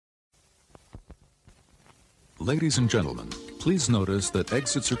Ladies and gentlemen, please notice that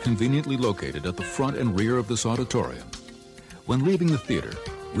exits are conveniently located at the front and rear of this auditorium. When leaving the theater,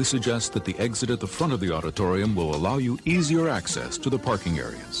 we suggest that the exit at the front of the auditorium will allow you easier access to the parking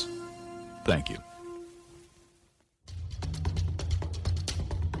areas. Thank you.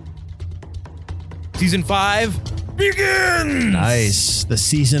 Season 5 begins! Nice. The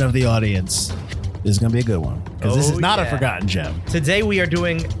season of the audience. This is going to be a good one. Because this is not a forgotten gem. Today we are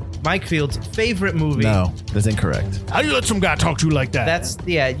doing Mike Field's favorite movie. No, that's incorrect. How do you let some guy talk to you like that?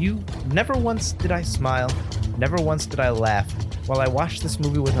 You never once did I smile. Never once did I laugh. While I watched this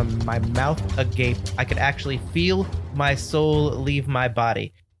movie with my mouth agape, I could actually feel my soul leave my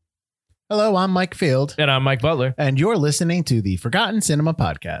body. Hello, I'm Mike Field. And I'm Mike Butler. And you're listening to the Forgotten Cinema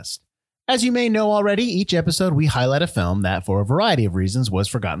Podcast. As you may know already, each episode we highlight a film that, for a variety of reasons, was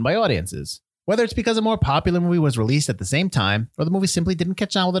forgotten by audiences. Whether it's because a more popular movie was released at the same time, or the movie simply didn't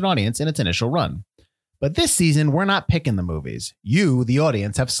catch on with an audience in its initial run. But this season, we're not picking the movies. You, the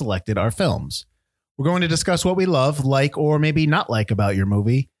audience, have selected our films. We're going to discuss what we love, like, or maybe not like about your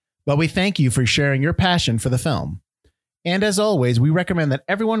movie, but we thank you for sharing your passion for the film. And as always, we recommend that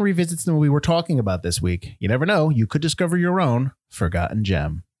everyone revisits the movie we're talking about this week. You never know, you could discover your own forgotten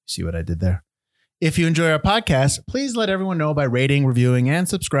gem. See what I did there? If you enjoy our podcast, please let everyone know by rating, reviewing, and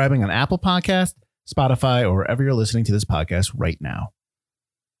subscribing on Apple Podcasts, Spotify, or wherever you're listening to this podcast right now.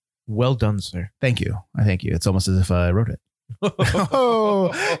 Well done, sir. Thank you. I thank you. It's almost as if I wrote it.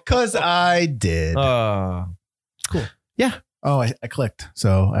 Oh, because I did. Cool. Yeah. Oh, I clicked.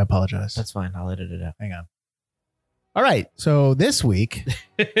 So I apologize. That's fine. I'll edit it out. Hang on. All right. So this week,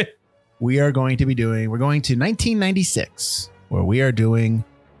 we're going to 1996, where we are doing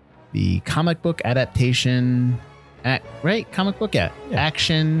the comic book adaptation, comic book,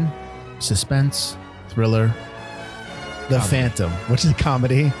 action, suspense, thriller, The Phantom, which is a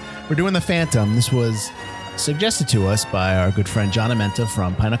comedy. We're doing The Phantom. This was suggested to us by our good friend John Amenta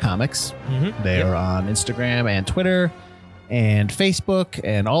from Pino Comics. Mm-hmm. They are on Instagram and Twitter and Facebook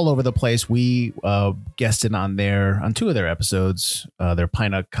and all over the place. We guested on two of their episodes, their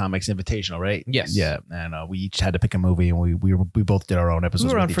Pino Comics Invitational, right? Yes. Yeah, and we each had to pick a movie, and we both did our own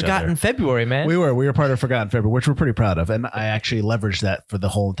episodes. We were on Forgotten February, man. We were part of Forgotten February, which we're pretty proud of, and I actually leveraged that for the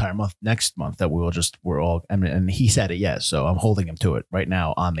whole entire month. Next month, that we're all, and he said it, yes. So I'm holding him to it right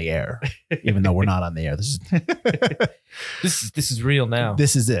now on the air, even though we're not on the air. This is real now.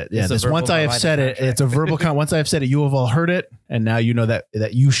 This is it. Yeah. Once I have said it, it's a verbal. Once I have said it, you have all heard it. And now you know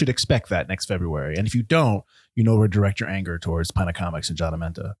that you should expect that next February. And if you don't, you know where to direct your anger towards Pino Comics and John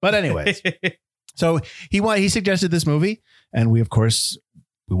Amenta. But anyways, so he suggested this movie, and we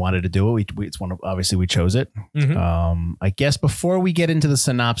wanted to do it. Obviously we chose it. Mm-hmm. I guess before we get into the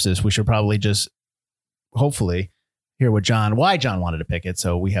synopsis, we should probably just hopefully hear why John wanted to pick it.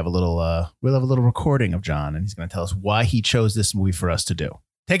 So we have a little recording of John, and he's going to tell us why he chose this movie for us to do.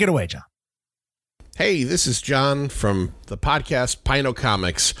 Take it away, John. Hey, this is John from the podcast Pino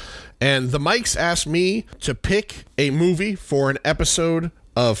Comics, and the Mikes asked me to pick a movie for an episode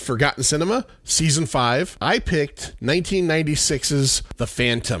of Forgotten Cinema, Season 5. I picked 1996's The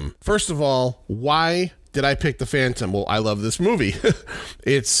Phantom. First of all, why did I pick The Phantom? Well, I love this movie.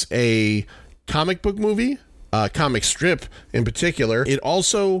 It's a comic book movie, comic strip in particular. It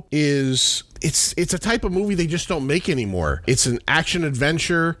also is... It's a type of movie they just don't make anymore. It's an action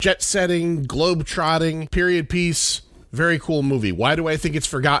adventure, jet setting, globe trotting, period piece. Very cool movie. Why do I think it's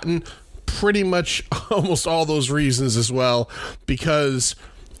forgotten? Pretty much almost all those reasons as well, because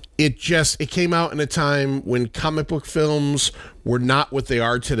it came out in a time when comic book films were not what they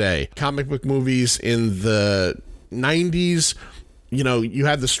are today. Comic book movies in the 90s, you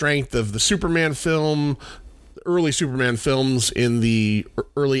had the strength of the Superman film, early Superman films in the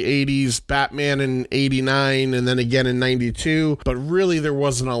early 80s, Batman in 89, and then again in 92. But really, there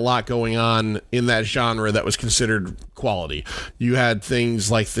wasn't a lot going on in that genre that was considered quality. You had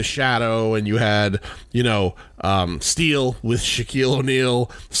things like The Shadow, and you had, Steel with Shaquille O'Neal,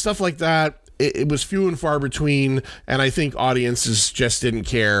 stuff like that. It was few and far between, and I think audiences just didn't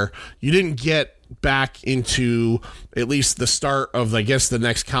care. You didn't get back into at least the start of, I guess, the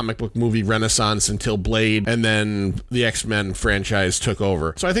next comic book movie renaissance until Blade, and then the X-Men franchise took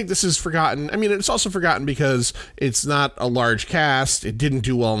over. So I think this is forgotten. I mean, it's also forgotten because it's not a large cast. It didn't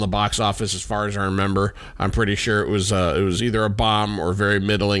do well in the box office as far as I remember. I'm pretty sure it was either a bomb or very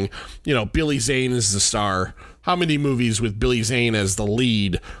middling. Billy Zane is the star. How many movies with Billy Zane as the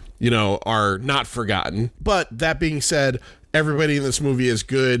lead, are not forgotten? But that being said, everybody in this movie is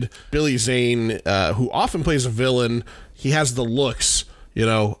good. Billy Zane, who often plays a villain, he has the looks,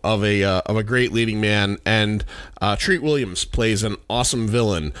 of a great leading man. And Treat Williams plays an awesome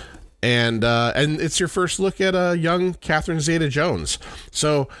villain. and it's your first look at a young Catherine Zeta-Jones.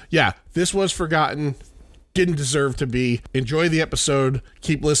 So yeah, this was forgotten. Didn't deserve to be. Enjoy the episode.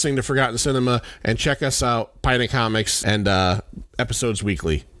 Keep listening to Forgotten Cinema and check us out, Pina Comics, and episodes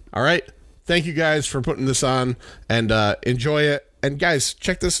weekly. All right. Thank you guys for putting this on, and enjoy it. And guys,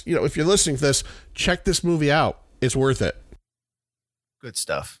 check this. If you're listening to this, check this movie out. It's worth it. Good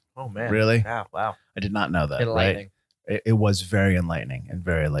stuff. Oh man. Really? Yeah, wow. I did not know that. Enlightening. Right? It was very enlightening and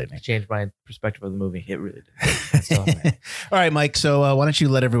very enlightening. It changed my perspective of the movie. It really did. That's all, man. All right, Mike. So why don't you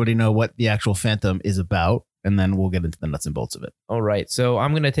let everybody know what the actual Phantom is about, and then we'll get into the nuts and bolts of it. All right. So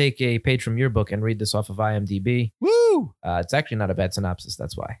I'm going to take a page from your book and read this off of IMDb. Woo! It's actually not a bad synopsis.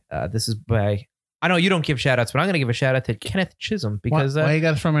 That's why. This is by... I know you don't give shout outs, but I'm going to give a shout out to Kenneth Chisholm because why you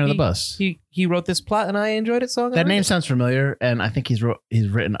got to throw him under the bus? He wrote this plot and I enjoyed it. So that name sounds familiar, and I think he's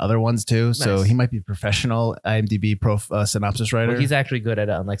written other ones too. Nice. So he might be a professional IMDb synopsis writer. Well, he's actually good at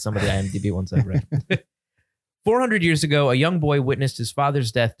it, unlike some of the IMDb ones I've read. 400 years ago, a young boy witnessed his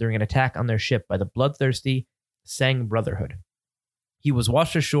father's death during an attack on their ship by the bloodthirsty Sang Brotherhood. He was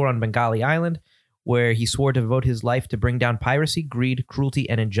washed ashore on Bengali Island, where he swore to devote his life to bring down piracy, greed, cruelty,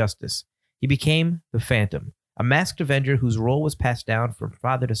 and injustice. He became the Phantom, a masked avenger whose role was passed down from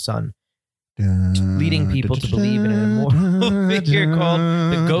father to son, leading people to believe in an immortal figure called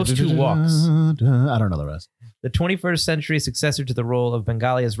the Ghost Who Walks. I don't know the rest. The 21st century successor to the role of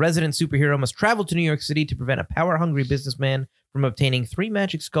Bengali as resident superhero must travel to New York City to prevent a power-hungry businessman from obtaining 3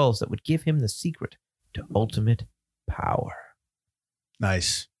 magic skulls that would give him the secret to ultimate power.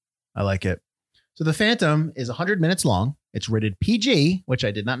 Nice. I like it. So The Phantom is 100 minutes long. It's rated PG, which I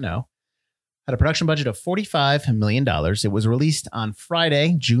did not know. Had a production budget of $45 million. It was released on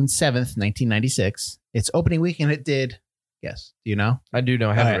Friday, June 7th, 1996. Its opening weekend, it did, yes, do you know? I do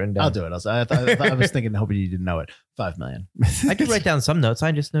know. I have it written down. I'll do it. I was thinking, hoping you didn't know it. $5 million. I did write down some notes.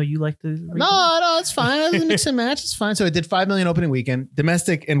 I just know you like to read No, it's fine. I mix and match. It's fine. So it did $5 million opening weekend.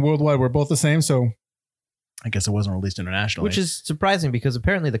 Domestic and worldwide were both the same. So I guess it wasn't released internationally. Which is surprising because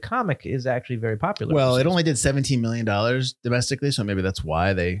apparently the comic is actually very popular. Well, it only did $17 million domestically. So maybe that's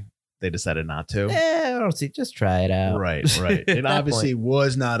why they decided not to. I don't see. Just try it out. Right. It obviously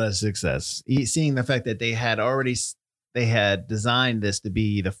was not a success. Seeing the fact that they had designed this to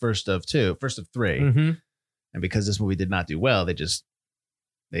be the first of 3. Mm-hmm. And because this movie did not do well, they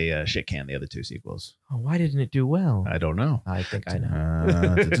shit canned the other 2 sequels. Oh, why didn't it do well? I don't know. I think I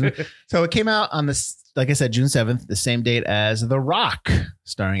know. So it came out on like I said, June 7th, the same date as The Rock,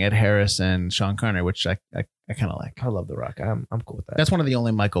 starring Ed Harris and Sean Connery, which I kind of like. I love The Rock. I'm cool with that. That's one of the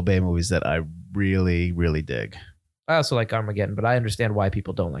only Michael Bay movies that I really, really dig. I also like Armageddon, but I understand why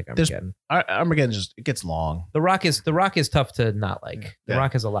people don't like Armageddon. Armageddon it gets long. The Rock is tough to not like. The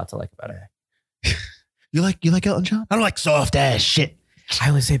Rock has a lot to like about it. You like Elton John? I don't like soft ass shit. I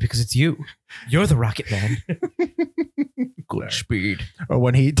only say it because it's you. You're the Rocket Man. Good speed. Or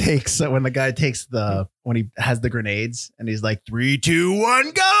when the guy when he has the grenades and he's like 3, 2,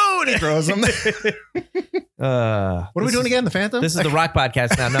 1, go, and he throws them. What are we doing again? The Phantom? This is the Rock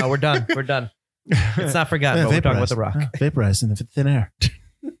podcast now. No, we're done. We're done. It's not forgotten. But we're talking about the Rock. Vaporized in the thin air.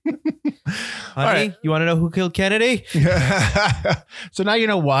 Honey, you want to know who killed Kennedy? So now you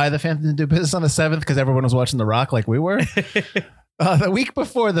know why the Phantom didn't do business on the 7th, because everyone was watching The Rock like we were. The week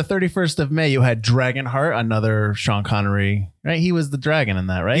before, the 31st of May, you had Dragonheart, another Sean Connery, right? He was the dragon in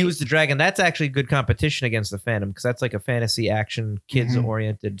that, right? He was the dragon. That's actually good competition against the Phantom because that's like a fantasy action,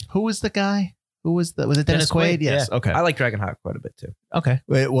 kids-oriented. Who was the guy? Was it Dennis Quaid? Yes. Yeah. Okay. I like Dragonheart quite a bit too. Okay.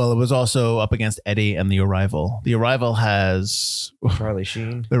 Well, it was also up against Eddie and The Arrival. The Arrival has Charlie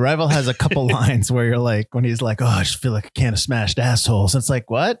Sheen. The Arrival has a couple lines where you're like, when he's like, "Oh, I just feel like a can of smashed assholes." It's like,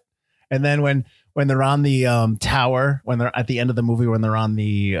 what? And then when they're on the tower, when they're at the end of the movie, when they're on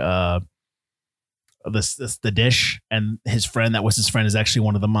the dish, and his friend is actually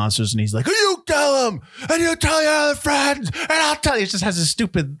one of the monsters, and he's like, "You tell him, and you tell your other friends, and I'll tell you." It just has a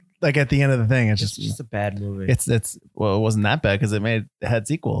stupid, like, at the end of the thing, it's just a bad movie. It wasn't that bad because it had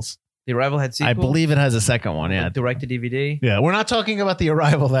sequels. The Arrival had sequels? I believe it has a second one. Yeah, direct to DVD. Yeah, we're not talking about The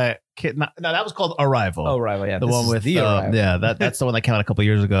Arrival. That was called Arrival. Oh, Arrival. Yeah, the one with the Arrival. Yeah, that's the one that came out a couple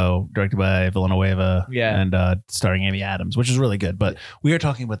years ago, directed by Villanueva. Yeah, and starring Amy Adams, which is really good. But we are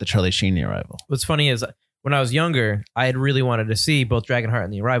talking about the Charlie Sheen The Arrival. What's funny is when I was younger, I had really wanted to see both Dragonheart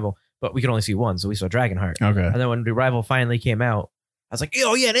and The Arrival, but we could only see one, so we saw Dragonheart. Okay, and then when The Arrival finally came out, I was like,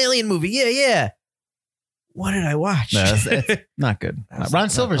 "Oh yeah, an alien movie, yeah." What did I watch? No, it's not good. Ron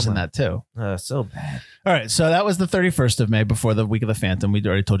Silver's in that too. So bad. All right, so that was the 31st of May before the week of the Phantom. We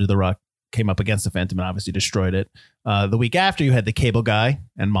already told you The Rock came up against the Phantom and obviously destroyed it. The week after, you had The Cable Guy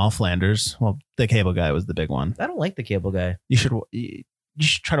and Mal Flanders. Well, The Cable Guy was the big one. I don't like The Cable Guy. You You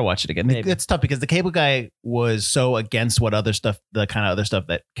should try to watch it again. Maybe. It's tough because the Cable Guy was so against what other stuff, the kind of other stuff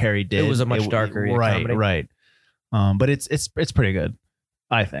that Carrie did. It was a much darker comedy. Right. But it's pretty good,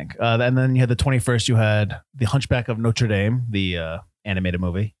 I think. And then you had the 21st. You had The Hunchback of Notre Dame, the animated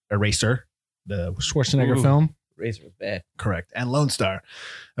movie, Eraser, the Schwarzenegger film. Eraser was bad. Correct. And Lone Star.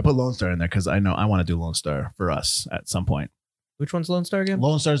 I put Lone Star in there because I know I want to do Lone Star for us at some point. Which one's Lone Star again?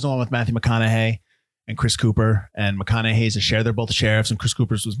 Lone Star is the one with Matthew McConaughey and Chris Cooper. And McConaughey's a sheriff. They're both sheriffs, and Chris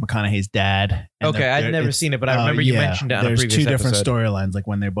Cooper's was McConaughey's dad. And Okay, I've never seen it, but I remember you mentioned it on a previous There's two different episode. storylines, like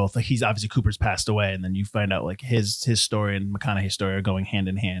when they're both, like, he's obviously Cooper's passed away, and then you find out like his story and McConaughey's story are going hand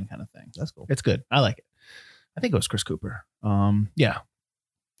in hand kind of thing. That's cool. It's good. I like it. I think it was Chris Cooper. Yeah.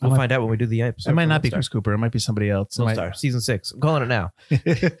 We'll find out when we do the episode. It might for not Lone be Star. Chris Cooper. It might be somebody else. It Lone might- Star, season 6. I'm calling it now.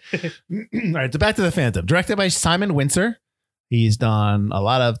 All right, so back to The Phantom. Directed by Simon Windsor. He's done a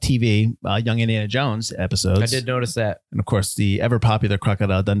lot of TV, Young Indiana Jones episodes. I did notice that. And of course, the ever popular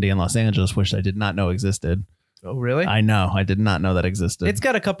Crocodile Dundee in Los Angeles, which I did not know existed. Oh, really? I know. I did not know that existed. It's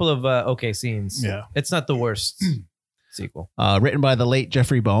got a couple of okay scenes. Yeah. It's not the worst sequel. Written by the late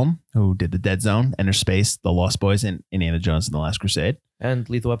Jeffrey Boehm, who did The Dead Zone, Enter Space, The Lost Boys, and Indiana Jones and the Last Crusade. And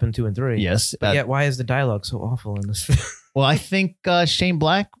Lethal Weapon 2 and 3. Yes. But yet, why is the dialogue so awful in this? Well, I think Shane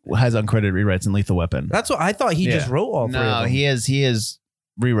Black has uncredited rewrites in Lethal Weapon. That's what I thought. He just wrote all three of No, them. he is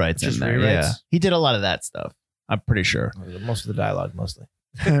rewrites Just in there. rewrites? Yeah. He did a lot of that stuff. I'm pretty sure. Most of the dialogue, mostly.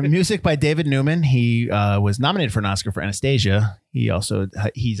 Music by David Newman. He was nominated for an Oscar for Anastasia.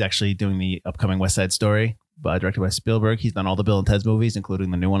 He's actually doing the upcoming West Side Story, directed by Spielberg. He's done all the Bill and Ted's movies, including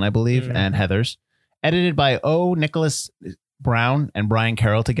the new one, I believe, and Heathers. Edited by O. Nicholas Brown and Brian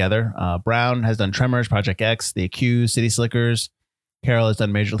Carroll together. Brown has done Tremors, Project X, The Accused, City Slickers. Carroll has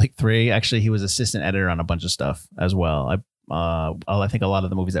done Major League 3. Actually, he was assistant editor on a bunch of stuff as well. I think a lot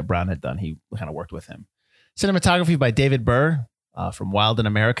of the movies that Brown had done, he kind of worked with him. Cinematography by David Burr from Wild in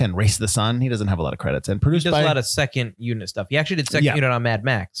America and Race to the Sun. He doesn't have a lot of credits. And He produced does by a lot of second unit stuff. He actually did second unit on Mad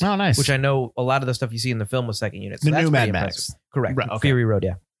Max. Oh, nice. Which I know a lot of the stuff you see in the film was second unit. So The that's new pretty Mad impressive. Max. Correct. Right, okay. Fury Road,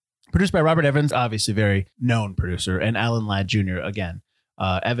 yeah. Produced by Robert Evans, obviously very known producer, and Alan Ladd Jr. again.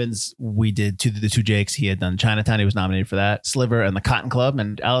 Evans, we did the two Jakes. He had done Chinatown. He was nominated for that. Sliver and The Cotton Club.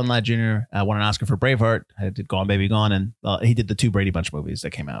 And Alan Ladd Jr. Won an Oscar for Braveheart. I did Gone Baby Gone. And he did the two Brady Bunch movies that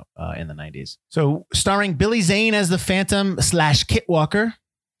came out in the 90s. So starring Billy Zane as the Phantom / Kit Walker.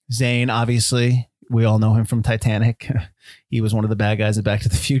 Zane, obviously, we all know him from Titanic. He was one of the bad guys in Back to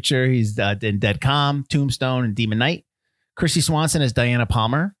the Future. He's in Dead Calm, Tombstone, and Demon Knight. Chrissy Swanson is Diana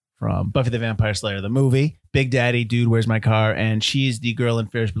Palmer from Buffy the Vampire Slayer, the movie. Big Daddy, Dude, Where's My Car? And she's the girl in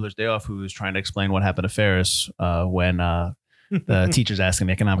Ferris Bueller's Day Off who is trying to explain what happened to Ferris when the teacher's asking,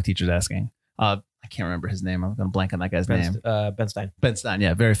 the economic teacher's asking. I can't remember his name. I'm going to blank on that guy's name. Ben Stein. Ben Stein,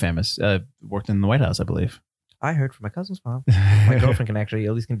 yeah, very famous. Worked in the White House, I believe. I heard from my cousin's mom. My girlfriend can actually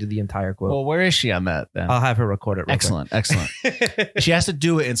at least do the entire quote. Well, where is she on that then? I'll have her record it real Excellent. She has to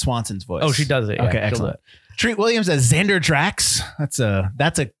do it in Swanson's voice. Oh, she does it. Yeah. Okay, excellent. Treat Williams as Xander Drax. That's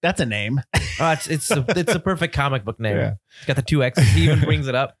a name. Oh, it's a perfect comic book name. Yeah. It's got the 2 X's. He even brings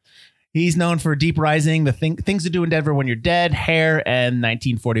it up. He's known for Deep Rising, the Things to Do in Denver When You're Dead, Hair, and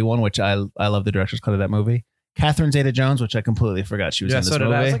 1941, which I love the director's cut of that movie. Catherine Zeta-Jones, which I completely forgot she was in this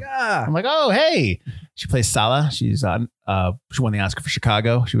movie. I was like, I'm like, oh, hey. She plays Sala. She's on. She won the Oscar for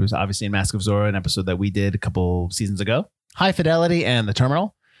Chicago. She was obviously in Mask of Zorro, an episode that we did a couple seasons ago. High Fidelity and The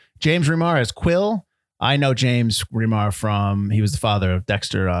Terminal. James Remar as Quill. I know James Remar from, he was the father of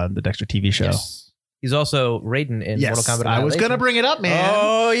Dexter on the Dexter TV show. Yes. He's also Raiden in Mortal Kombat. I was going to bring it up, man.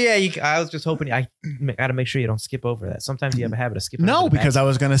 Oh, yeah. I was just hoping. I got to make sure you don't skip over that. Sometimes you have a habit of skipping over No, the because back. I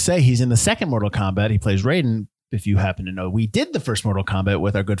was going to say he's in the second Mortal Kombat. He plays Raiden. If you happen to know, we did the first Mortal Kombat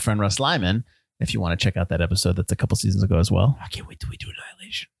with our good friend Russ Lyman. If you want to check out that episode, that's a couple seasons ago as well. I can't wait till we do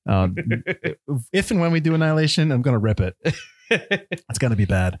Annihilation. If and when we do Annihilation, I'm going to rip it. It's going to be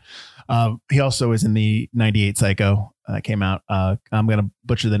bad. He also is in the 98 Psycho that came out. I'm going to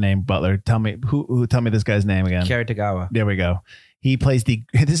butcher the name, Butler. Tell me tell me this guy's name again. Cary Tagawa. There we go. He plays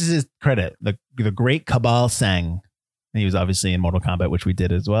this is his credit, the great Kabal Sang. He was obviously in Mortal Kombat, which we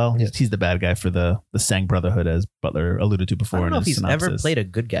did as well. Yes. He's the bad guy for the Sang Brotherhood, as Butler alluded to before. I don't know in if his he's ever synopsis. played a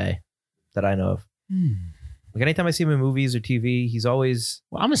good guy that I know of. Like anytime I see him in movies or TV, he's always.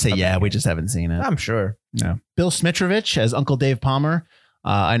 Well, I'm gonna say yeah. We just haven't seen it. I'm sure. No. Bill Smitrovich as Uncle Dave Palmer.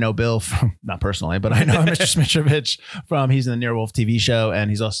 I know Bill from, not personally, but I know Mr. Smitrovich from, he's in the Near Wolf TV show, and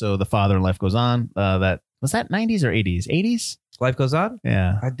he's also the father in Life Goes On. That 90s or 80s? 80s? Life Goes On?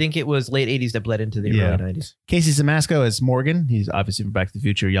 Yeah. I think it was late 80s that bled into the Yeah. early 90s. Casey Zamasco as Morgan. He's obviously from Back to the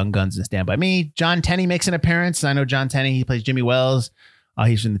Future, Young Guns, and Stand By Me. John Tenney makes an appearance. I know John Tenney. He plays Jimmy Wells.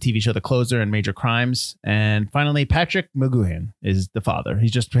 He's in the TV show The Closer and Major Crimes. And finally, Patrick McGoohan is the father.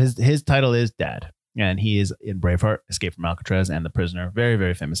 He's just his title is Dad. And he is in Braveheart, Escape from Alcatraz, and The Prisoner. Very,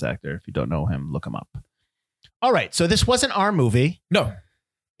 very famous actor. If you don't know him, look him up. All right. So this wasn't our movie. No.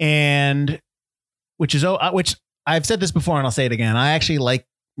 And which I've said this before and I'll say it again. I actually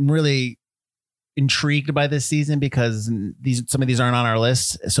really intrigued by this season because some of these aren't on our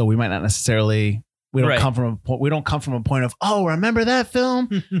list. So we might not necessarily... We don't come from a point of, oh, remember that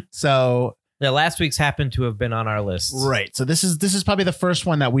film? So yeah, last week's happened to have been on our list. Right. So this is probably the first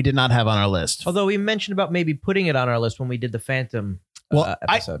one that we did not have on our list. Although we mentioned about maybe putting it on our list when we did the Phantom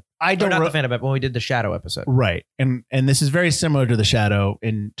episode. I don't or not the Phantom, but when we did the Shadow episode. Right. And this is very similar to the Shadow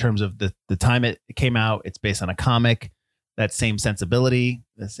in terms of the time it came out. It's based on a comic. That same sensibility,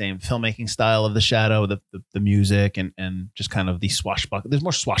 the same filmmaking style of the Shadow, the music, and just kind of the swashbuckling. There's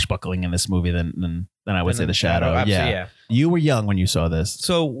more swashbuckling in this movie than I would say the Shadow. Yeah. You were young when you saw this.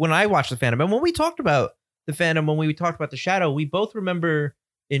 So when I watched the Phantom, and when we talked about the Phantom, when we talked about the Shadow, we both remember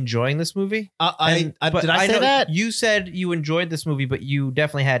enjoying this movie. Did I say that? You said you enjoyed this movie, but you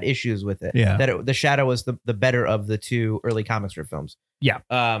definitely had issues with it. Yeah. That the Shadow was the better of the two early comic strip films. Yeah.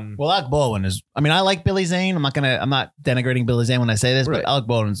 Well, Alec Baldwin is. I mean, I like Billy Zane. I'm not denigrating Billy Zane when I say this, right. But Alec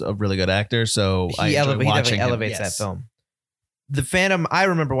Baldwin's a really good actor. So he definitely elevates that film. The Phantom, I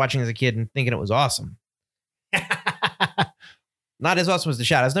remember watching as a kid and thinking it was awesome. Not as awesome as The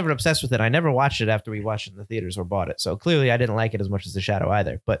Shadow. I was never obsessed with it. I never watched it after we watched it in the theaters or bought it. So clearly I didn't like it as much as The Shadow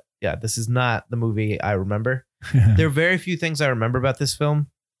either. But yeah, this is not the movie I remember. There are very few things I remember about this film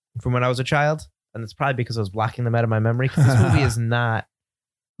from when I was a child. And it's probably because I was blocking them out of my memory. Because this movie is not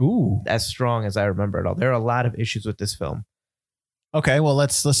as strong as I remember it all. There are a lot of issues with this film. Okay, well,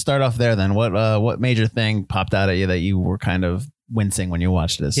 let's start off there then. What major thing popped out at you that you were kind of wincing when you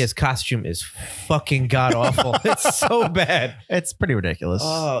watched this? His costume is fucking god awful. It's so bad. It's pretty ridiculous.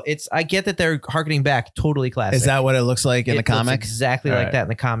 Oh, I get that they're harkening back. Totally classic. Is that what it looks like in the comic? Looks exactly like that in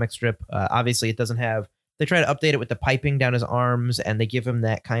the comic strip. Obviously, it doesn't have. They try to update it with the piping down his arms, and they give him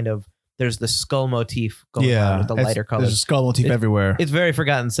that kind of. There's the skull motif going on with the lighter colors. There's a skull motif everywhere. It's very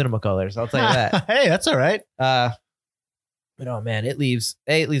Forgotten Cinema colors. I'll tell you that. Hey, that's all right. But oh man, it leaves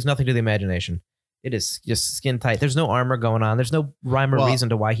nothing to the imagination. It is just skin tight. There's no armor going on. There's no rhyme or reason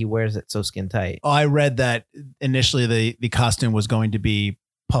to why he wears it so skin tight. I read that initially the costume was going to be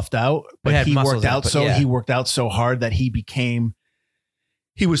puffed out, but he worked out so hard that he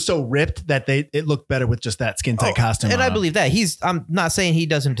was so ripped that it looked better with just that skin tight costume. And I believe that. I'm not saying he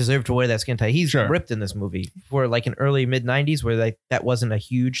doesn't deserve to wear that skin tight. He's ripped in this movie for like an early mid 90s where that wasn't a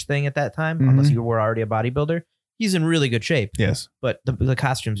huge thing at that time, unless you were already a bodybuilder. He's in really good shape. Yes. But the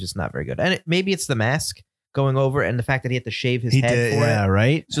costume's just not very good. And maybe it's the mask going over and the fact that he had to shave his head for it. Yeah,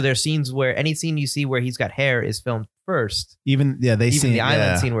 right. So there's scenes where any scene you see where he's got hair is filmed first. Even the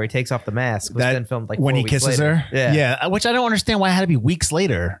island scene where he takes off the mask was then filmed like when he kisses her. Yeah. Which I don't understand why it had to be weeks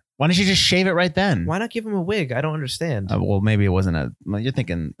later. Why didn't you just shave it right then? Why not give him a wig? I don't understand. Well, maybe it wasn't you're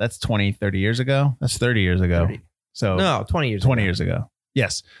thinking that's 20, 30 years ago. That's 30 years ago. 30. So no, 20 years 20 years ago.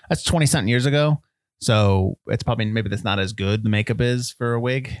 Yes. That's 20 something years ago. So it's probably maybe that's not as good the makeup is for a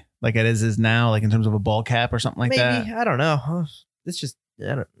wig like it is now, like in terms of a ball cap or something like that. I don't know. It's just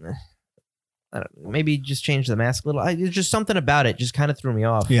I don't maybe just change the mask a little. It's just something about it just kind of threw me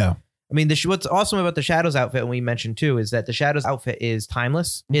off. Yeah. I mean, what's awesome about the Shadow's outfit, and we mentioned too, is that the Shadow's outfit is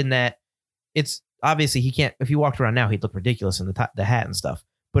timeless in that it's obviously he can't. If he walked around now, he'd look ridiculous in the hat and stuff.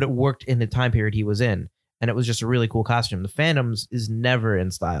 But it worked in the time period he was in. And it was just a really cool costume. The Phantom's is never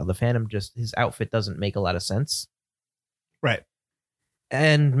in style. The Phantom his outfit doesn't make a lot of sense. Right.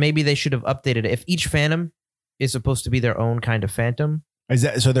 And maybe they should have updated it. If each Phantom is supposed to be their own kind of Phantom. Is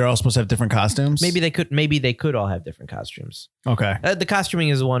that so they're all supposed to have different costumes? Maybe they could all have different costumes. Okay. The costuming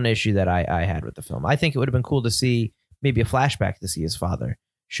is one issue that I had with the film. I think it would have been cool to see maybe a flashback to see his father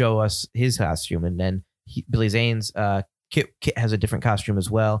show us his costume. And then Billy Zane's Kit has a different costume as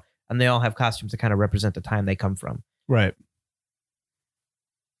well. And they all have costumes that kind of represent the time they come from. Right.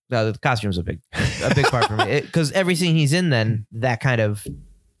 The costume's a big part for me. Because every scene he's in then, that kind of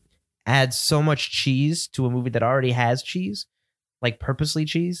adds so much cheese to a movie that already has cheese. Like purposely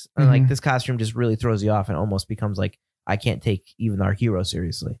cheese. And like this costume just really throws you off and almost becomes like, I can't take even our hero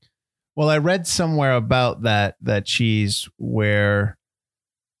seriously. Well, I read somewhere about that cheese where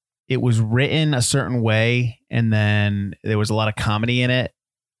it was written a certain way and then there was a lot of comedy in it.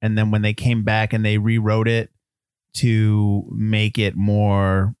 And then when they came back and they rewrote it to make it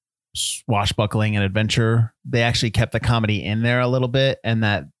more swashbuckling and adventure, they actually kept the comedy in there a little bit. And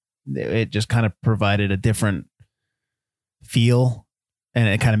that it just kind of provided a different feel and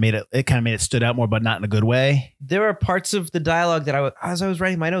it kind of made it stood out more, but not in a good way. There are parts of the dialogue that as I was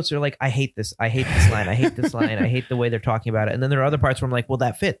writing my notes, they're like, I hate this line, I hate this line, I hate the way they're talking about it. And then there are other parts where I'm like, well,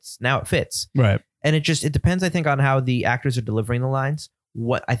 that fits. Now it fits. Right. And it depends, I think, on how the actors are delivering the lines,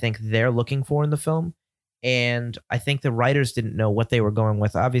 what I think they're looking for in the film. And I think the writers didn't know what they were going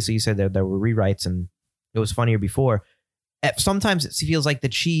with. Obviously, you said there were rewrites and it was funnier before. Sometimes it feels like the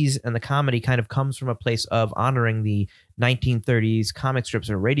cheese and the comedy kind of comes from a place of honoring the 1930s comic strips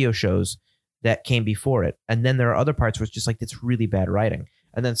or radio shows that came before it. And then there are other parts where it's just like, it's really bad writing.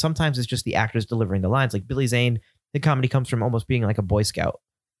 And then sometimes it's just the actors delivering the lines. Like Billy Zane, the comedy comes from almost being like a Boy Scout,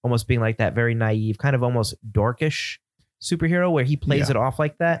 almost being like that very naive, kind of almost dorkish superhero where he plays it off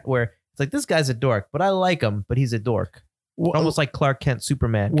like that, where it's like, this guy's a dork, but I like him, but he's a dork. Well, almost like Clark Kent,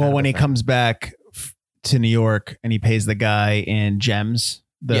 Superman. Well, when he comes back to New York and he pays the guy in gems,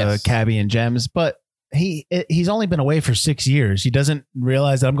 the cabbie in gems, but he's only been away for 6 years. He doesn't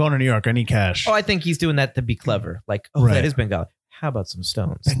realize that I'm going to New York. I need cash. Oh, I think he's doing that to be clever. Like, that is Bengala. How about some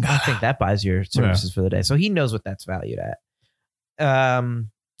stones? I think that buys your services for the day. So he knows what that's valued at.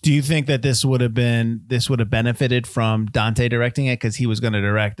 Do you think that this would have benefited from Dante directing it? Because he was going to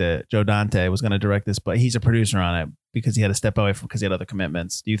direct it. Joe Dante was going to direct this, but he's a producer on it because he had to step away because he had other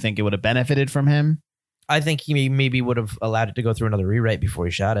commitments. Do you think it would have benefited from him? I think he maybe would have allowed it to go through another rewrite before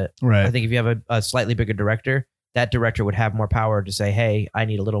he shot it. Right. I think if you have a slightly bigger director, that director would have more power to say, hey, I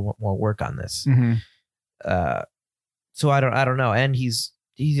need a little more work on this. Mm-hmm. So I don't know. And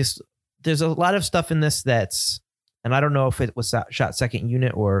there's a lot of stuff in this and I don't know if it was shot second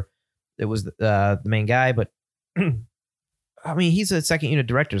unit or it was the main guy, but I mean, he's a second unit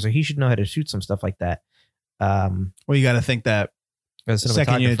director, so he should know how to shoot some stuff like that. Well, you got to think that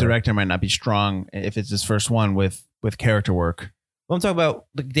second unit director might not be strong if it's his first one with character work. Well, I'm talking about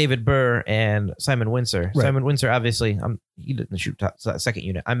David Burr and Simon Windsor. Right. Simon Windsor, obviously, he didn't shoot second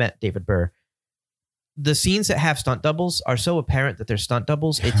unit. I met David Burr. The scenes that have stunt doubles are so apparent that they're stunt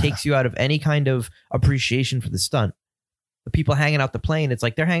doubles. It takes you out of any kind of appreciation for the stunt. The people hanging out the plane, it's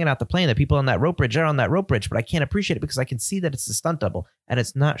like they're hanging out the plane. The people on that rope bridge are on that rope bridge, but I can't appreciate it because I can see that it's a stunt double and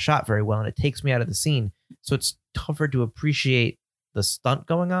it's not shot very well and it takes me out of the scene. So it's tougher to appreciate the stunt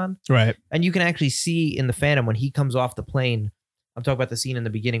going on. Right. And you can actually see in the Phantom when he comes off the plane. I'm talking about the scene in the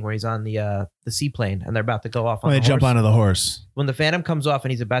beginning where he's on the seaplane and they're about to go off on the horse. They jump onto the horse. When the Phantom comes off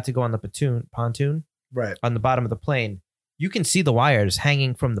and he's about to go on the pontoon. Right. On the bottom of the plane, you can see the wires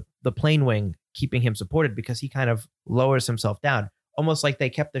hanging from the plane wing, keeping him supported because he kind of lowers himself down, almost like they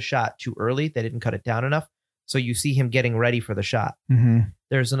kept the shot too early. They didn't cut it down enough. So you see him getting ready for the shot. Mm-hmm.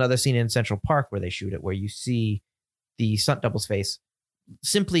 There's another scene in Central Park where they shoot it, where you see the stunt double's face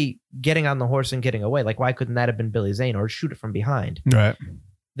simply getting on the horse and getting away. Like, why couldn't that have been Billy Zane or shoot it from behind? Right.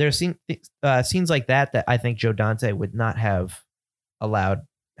 There's scenes like that I think Joe Dante would not have allowed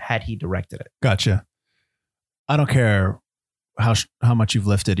had he directed it. Gotcha. I don't care how much you've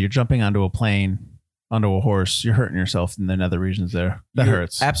lifted. You're jumping onto a plane, onto a horse. You're hurting yourself in the nether regions there. That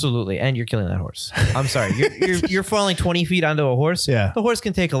hurts. Absolutely. And you're killing that horse. I'm sorry. You're falling 20 feet onto a horse. Yeah. The horse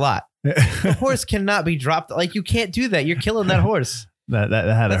can take a lot. The horse cannot be dropped. Like, you can't do that. You're killing that horse. That had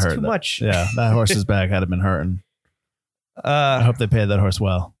to hurt. That's too much. Yeah. That horse's back had been hurting. I hope they paid that horse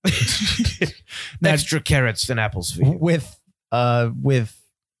well. Extra carrots and apples for you. With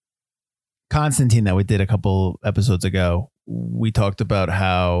Constantine that we did a couple episodes ago, we talked about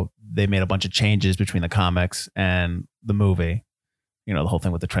how they made a bunch of changes between the comics and the movie. You know, the whole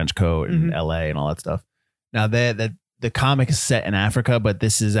thing with the trench coat and LA and all that stuff. Now, the comic is set in Africa, but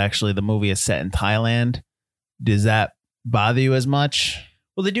this is actually, the movie is set in Thailand. Does that bother you as much?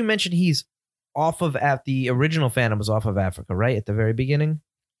 Well, they do mention he's off of the original Phantom was off of Africa, right? At the very beginning?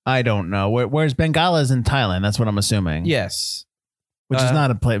 I don't know. Whereas Bengala is in Thailand. That's what I'm assuming. Yes. Which is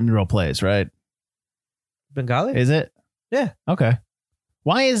not a real place, right? Bengali? Is it? Yeah. Okay.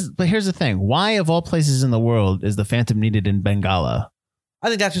 But here's the thing. Why, of all places in the world, is the Phantom needed in Bengala? I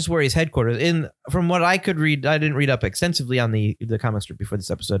think that's just where he's headquartered. From what I could read, I didn't read up extensively on the comic strip before this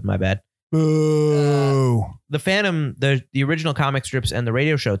episode. My bad. Boo. The Phantom, the original comic strips and the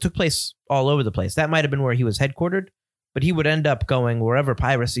radio show took place all over the place. That might have been where he was headquartered, but he would end up going wherever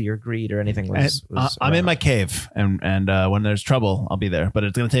piracy or greed or anything was. I'm in my cave, and when there's trouble, I'll be there. But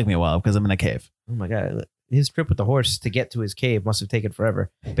it's going to take me a while because I'm in a cave. Oh my God. His trip with the horse to get to his cave must have taken forever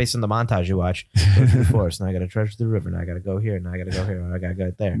based on the montage you watch. Go through the forest. Now I got to trudge the river. Now I got to go here. Now I got to go here. I got to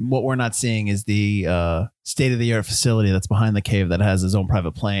go there. What we're not seeing is the state-of-the-art facility that's behind the cave that has his own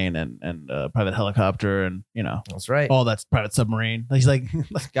private plane and private helicopter and, That's right. all that's private submarine. He's like,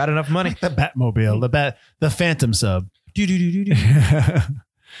 got enough money. The Batmobile, the Phantom sub.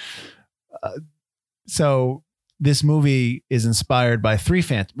 So this movie is inspired by three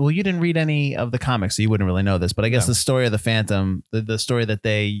Phantom. Well, you didn't read any of the comics, so you wouldn't really know this. But I guess the story of the Phantom, the story that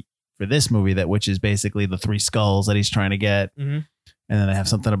they for this movie which is basically the three skulls that he's trying to get, and then they have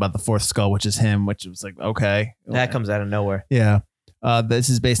something about the fourth skull, which is him, which was like okay, that comes out of nowhere. Yeah. This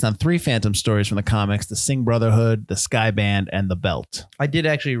is based on three Phantom stories from the comics: the Singh Brotherhood, the Sky Band, and the Belt. I did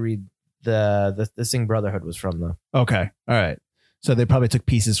actually read the Singh Brotherhood was from the. Okay, all right. So they probably took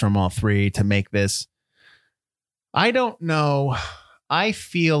pieces from all three to make this. I don't know. I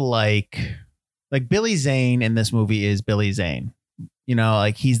feel like Billy Zane in this movie is Billy Zane. You know,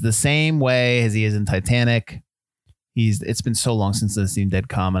 like he's the same way as he is in Titanic. It's been so long since I've seen Dead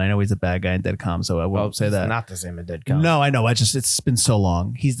Calm, and I know he's a bad guy in Dead Calm, so I won't say that. Not the same in Dead Calm. No, I know. It's been so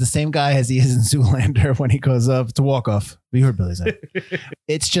long. He's the same guy as he is in Zoolander when he goes up to walk off. You heard Billy Zane.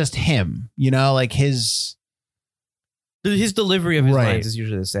 It's just him, you know, like his delivery of his lines is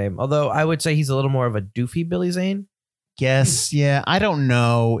usually the same. Although I would say he's a little more of a doofy Billy Zane. Yes, yeah. I don't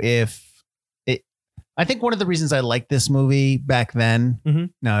know if it. I think one of the reasons I liked this movie back then.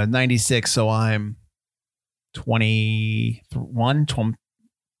 No, 96. So I'm 21.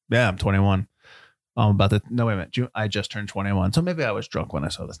 Yeah, I'm 21. I'm about to. No, wait a minute. I just turned 21. So maybe I was drunk when I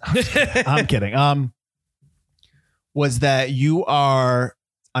saw this. No, I'm kidding. Was that you are?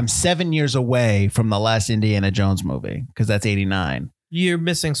 I'm 7 years away from the last Indiana Jones movie because that's 89. You're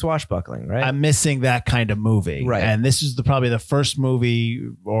missing swashbuckling, right? I'm missing that kind of movie. Right. And this is probably the first movie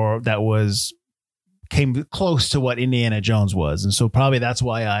came close to what Indiana Jones was. And so probably that's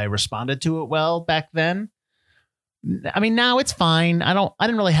why I responded to it well back then. I mean, now it's fine. I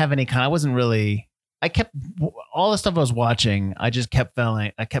didn't really have any all the stuff I was watching. I kept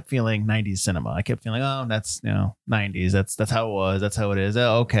feeling 90s cinema. I kept feeling, oh, that's, 90s. That's how it was. That's how it is.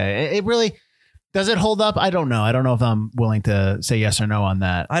 Oh, okay. It really, does it hold up? I don't know. I don't know if I'm willing to say yes or no on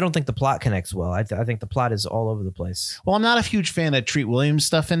that. I don't think the plot connects well. I think the plot is all over the place. Well, I'm not a huge fan of Treat Williams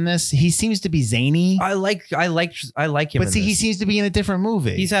stuff in this. He seems to be zany. I like him. But see, he seems to be in a different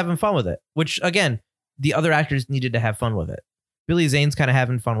movie. He's having fun with it, which again, the other actors needed to have fun with it. Billy Zane's kind of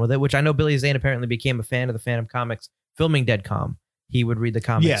having fun with it, which I know Billy Zane apparently became a fan of the Phantom comics filming Dead Calm. He would read the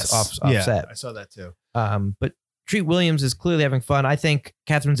comics off set. I saw that too. But Treat Williams is clearly having fun. I think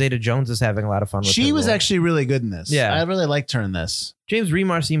Catherine Zeta-Jones is having a lot of fun with it. She was actually really good in this. Yeah. I really liked her in this. James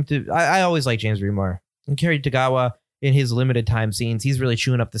Remar seemed to... I always like James Remar. And Kerry Tagawa, in his limited time scenes, he's really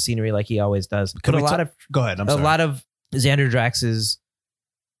chewing up the scenery like he always does. Go ahead, I'm sorry. A lot of Xander Drax's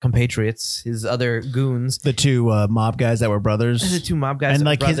compatriots, his other goons. The two mob guys that were brothers. The two mob guys and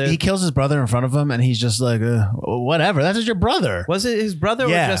that were brothers. he kills his brother in front of him, and he's just like, whatever. That's just your brother. Was it his brother or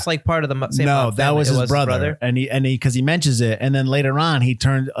just like part of the same mob that family? was his brother. And he because he mentions it, and then later on he's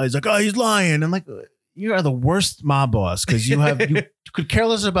like, oh, he's lying. I'm like, you are the worst mob boss because you could care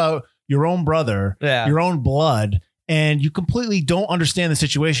less about your own brother, your own blood. And you completely don't understand the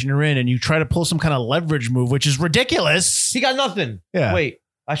situation you're in, and you try to pull some kind of leverage move, which is ridiculous. He got nothing. Yeah. Wait.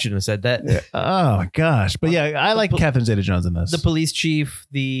 I shouldn't have said that. Oh my gosh. But yeah, I like Catherine Zeta-Jones in this. The police chief,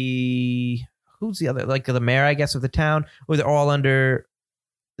 who's the other, like the mayor, I guess, of the town, or they're all under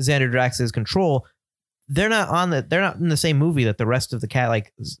Xander Drax's control. They're not in the same movie that the rest of the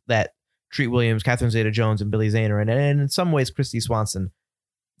that Treat Williams, Catherine Zeta-Jones, and Billy Zane are in. And in some ways, Christy Swanson,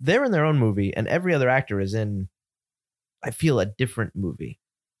 they're in their own movie, and every other actor is in, I feel, a different movie.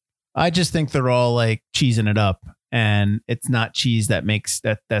 I just think they're all like cheesing it up. And it's not cheese that makes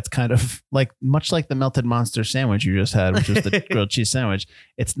that's kind of like much like the melted monster sandwich you just had, which was the grilled cheese sandwich.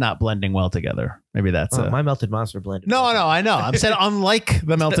 It's not blending well together. Maybe that's my melted monster blended. No, I know. I'm saying unlike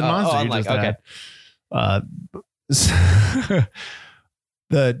the melted monster you just had.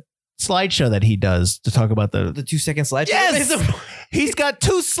 The slideshow that he does to talk about the 2-second slideshow. Yes, he's got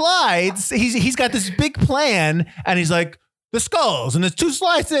 2 slides. He's got this big plan, and he's like, the skulls, and there's 2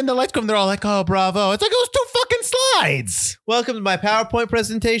 slides, and the lights come. They're all like, "Oh, bravo!" It's like it was 2 fucking slides. Welcome to my PowerPoint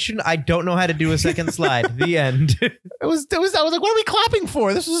presentation. I don't know how to do a second slide. The end. It was. I was like, "What are we clapping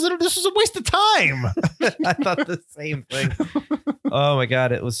for? This was a waste of time." I thought the same thing. Oh my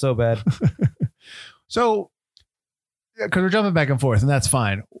god, it was so bad. So, because we're jumping back and forth, and that's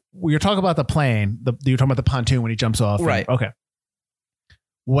fine. You're talking about the plane. You're talking about the pontoon when he jumps off. Right. Okay.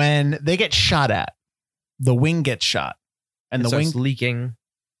 When they get shot at, the wing gets shot. And the wing leaking.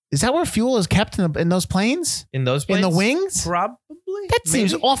 Is that where fuel is kept in those planes? In those planes? In the wings? Probably. That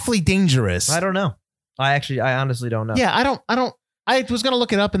seems awfully dangerous. I don't know. I honestly don't know. Yeah, I was going to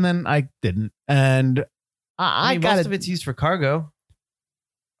look it up and then I didn't. And I got most of it's used for cargo.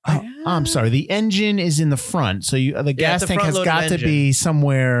 I'm sorry. The engine is in the front. So the gas tank has got to be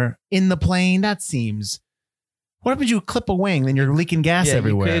somewhere in the plane. That seems. What happens? You clip a wing, then you're leaking gas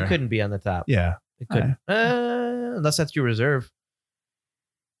everywhere. It couldn't be on the top. Yeah. It could. Unless that's your reserve.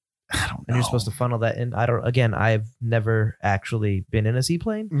 I don't know. And you're supposed to funnel that in. I've never actually been in a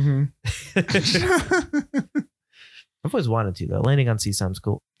seaplane. Mm-hmm. I've always wanted to, though. Landing on sea sounds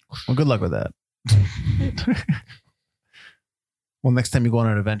cool. Well, good luck with that. Well, next time you go on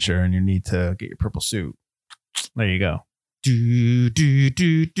an adventure and you need to get your purple suit, there you go.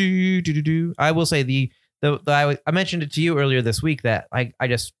 I will say I mentioned it to you earlier this week that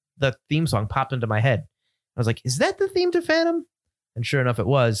the theme song popped into my head. I was like, is that the theme to Phantom? And sure enough, it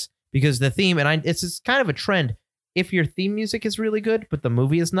was, because the theme, it's kind of a trend. If your theme music is really good, but the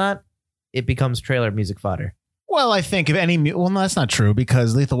movie is not, it becomes trailer music fodder. Well, I think if any, well, no, that's not true,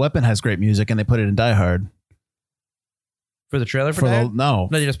 because Lethal Weapon has great music and they put it in Die Hard. For the trailer for that? No,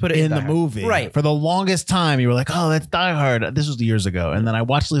 they just put it in Die the Hard. movie. Right. For the longest time, you were like, oh, that's Die Hard. This was years ago. And then I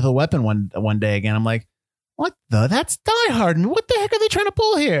watched Lethal Weapon one day again. I'm like, that's Die Hard. And what the heck are they trying to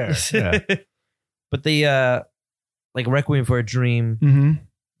pull here? Yeah. But the, like Requiem for a Dream, Mm-hmm.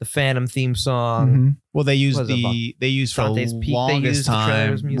 the Phantom theme song. Mm-hmm. Well, they used What was they used for Dante's the Peak, they longest used the time,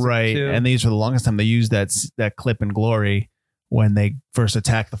 trailer's music right? too. And they used for the longest time. They used that clip in Glory when they first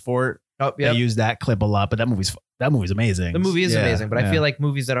attacked the fort. Oh, yeah. They used that clip a lot, but that movie's amazing. The movie is Yeah, amazing, but I yeah. feel like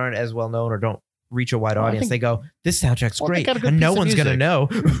movies that aren't as well known or don't reach a wide Well, I audience, think- they go, this soundtrack's Well, they great, got a good and no piece of one's gonna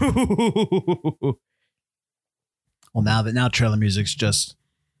music. know. Well, now trailer music's just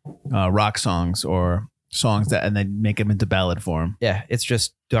rock songs or songs that, and they make them into ballad form. Yeah, it's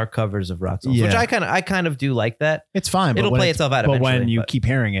just dark covers of rock songs, Yeah. which I kind of do like that. It's fine. It'll but when play it's- itself out But eventually. when you but- keep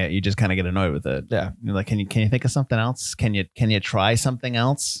hearing it, you just kind of get annoyed with it. Yeah. You're like, can you think of something else? Can you try something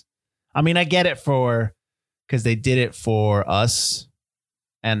else? I mean, I get it because they did it for Us,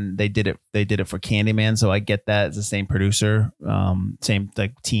 and they did it for Candyman. So I get that it's the same producer, same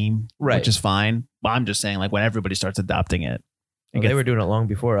like team, Right. which is fine. But I'm just saying, like, when everybody starts adopting it, Well, they were doing it long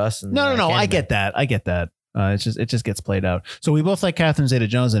before us. And, no. I Candyman. get that. It just gets played out. So we both like Catherine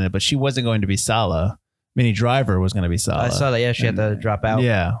Zeta-Jones in it, but she wasn't going to be Sala. Minnie Driver was going to be Sala. I saw that. Yeah, she had to drop out.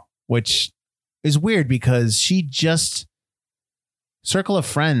 Yeah, which is weird because she just Circle of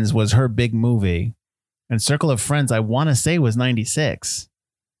Friends was her big movie, and Circle of Friends I want to say was 96.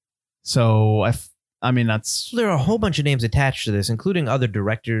 So I mean that's There are a whole bunch of names attached to this, including other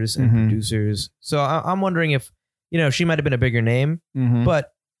directors and Mhm. producers. So I'm wondering if, she might have been a bigger name, Mhm.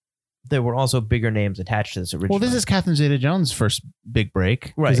 but there were also bigger names attached to this originally. Well, this is Catherine Zeta-Jones' first big break,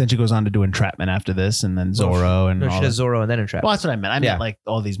 because Right. then she goes on to do Entrapment after this, and then Zorro and No, all she that. does Zorro and then Entrapment. Well, that's what I meant. I Yeah. meant like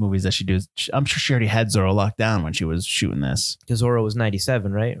all these movies that she does. I'm sure she already had Zorro locked down when she was shooting this. Because Zorro was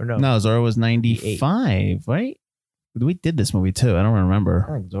 97, right? Or no? No, Zorro was 95, right? We did this movie too. I don't remember.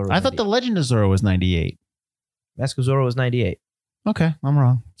 I think Zorro was I thought The 98. Legend of Zorro was 98. Mask of Zorro was 98. Okay, I'm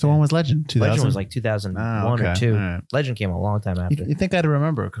wrong. So when was Legend? 2000? Legend was like 2001 or 2. All right. Legend came a long time after. You think I'd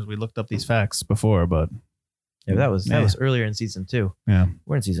remember because we looked up these facts before, but Yeah, that was earlier in season 2. Yeah.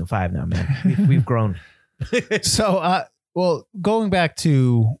 We're in season 5 now, man. We've grown. so well, going back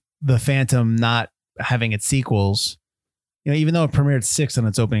to the Phantom not having its sequels, even though it premiered 6 on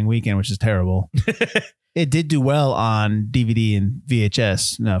its opening weekend, which is terrible, it did do well on DVD and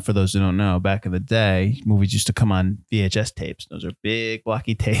VHS. Now, for those who don't know, back in the day, movies used to come on VHS tapes. Those are big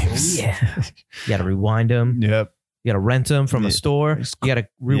blocky tapes. Yeah. You got to rewind them. Yep. You got to rent them from a Yeah. store. You got to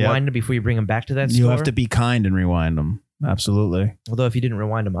rewind them before you bring them back to that You store. have to be kind and rewind them. Absolutely. Although if you didn't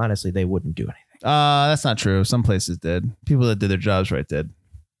rewind them, honestly, they wouldn't do anything. That's not true. Some places did. People that did their jobs right did.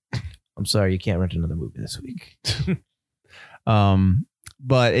 I'm sorry, you can't rent another movie this week.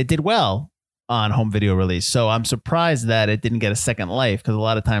 But it did well on home video release. So I'm surprised that it didn't get a second life, because a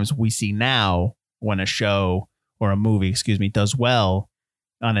lot of times we see now when a show or a movie, does well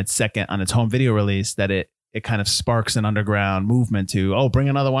on its home video release, that it kind of sparks an underground movement to, bring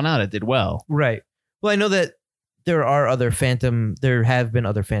another one out. It did well. Right. Well, I know that there have been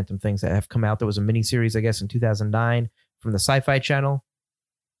other Phantom things that have come out. There was a miniseries, I guess, in 2009 from the Sci-Fi Channel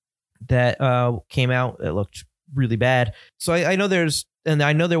that came out. It looked really bad. So I know there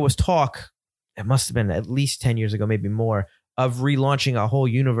was talk, it must have been at least 10 years ago, maybe more, of relaunching a whole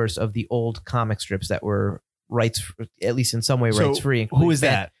universe of the old comic strips that were at least in some way So rights free. who is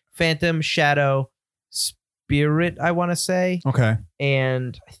that? Phantom, Shadow, Spirit, I want to say. Okay.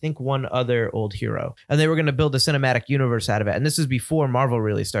 And I think one other old hero. And they were going to build a cinematic universe out of it. And this is before Marvel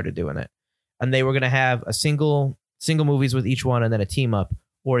really started doing it. And they were going to have a single movies with each one, and then a team up,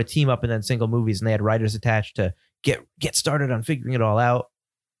 or a team up and then single movies. And they had writers attached to get started on figuring it all out.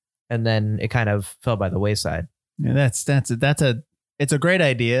 And then it kind of fell by the wayside. Yeah, it's a great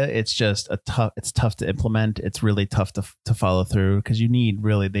idea. It's just it's tough to implement. It's really tough to follow through, because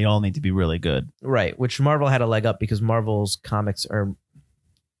they all need to be really good. Right. Which Marvel had a leg up because Marvel's comics are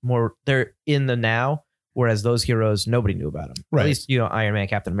they're in the now, whereas those heroes, nobody knew about them. Right. At least, Iron Man,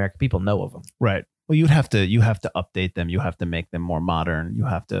 Captain America, people know of them. Right. Well, you have to update them. You have to make them more modern. You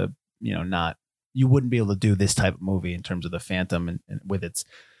have to, you wouldn't be able to do this type of movie in terms of the Phantom and with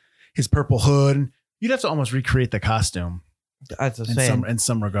his purple hood. You'd have to almost recreate the costume That's what I'm saying. in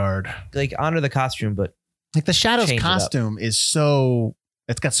some regard. Like, honor the costume, but Like the Shadow's change it up. costume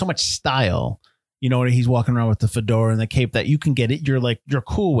it's got so much style. He's walking around with the fedora and the cape that you can get it. You're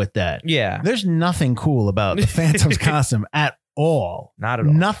cool with that. yeah, There's nothing cool about the Phantom's costume at all. not at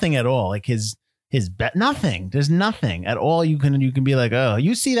all. Nothing at all. Like his nothing. There's nothing at all. You can be like, oh,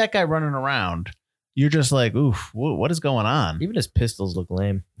 you see that guy running around. You're just like, oof, what is going on? Even his pistols look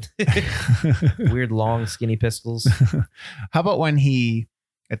lame. Weird, long, skinny pistols. How about when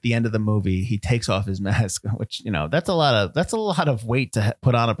at the end of the movie, he takes off his mask, which, that's a lot of weight to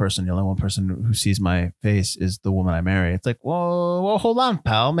put on a person. The only one person who sees my face is the woman I marry. It's like, whoa, hold on,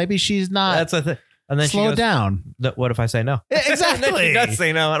 pal. Maybe she's not. That's the thing. And then Slow she goes, down. What if I say no? Exactly. And then she does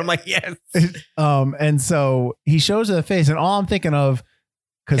say no. And I'm like, yes. And so he shows her the face, and all I'm thinking of,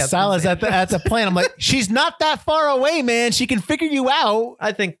 because Captain Salah's at the plane, I'm like, she's not that far away, man. She can figure you out.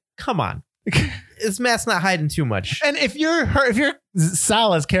 I think, come on. His mask's not hiding too much. And if you're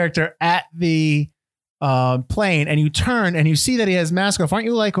Salah's character at the plane and you turn and you see that he has mask off, aren't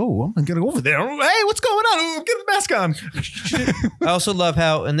you like, oh, I'm gonna go over there. Hey, what's going on? Oh, get the mask on. I also love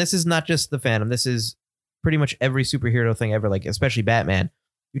how, and this is not just the Phantom, this is pretty much every superhero thing ever, like especially Batman.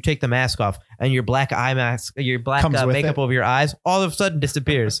 You take the mask off and your black eye mask, your black Comes with makeup it. over your eyes, all of a sudden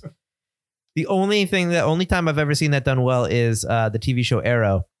disappears. The only time I've ever seen that done well is the TV show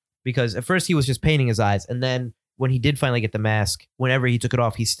Arrow, because at first he was just painting his eyes, and then when he did finally get the mask, whenever he took it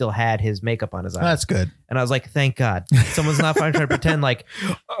off, he still had his makeup on his eyes. That's good. And I was like, thank God. Someone's not trying to pretend like,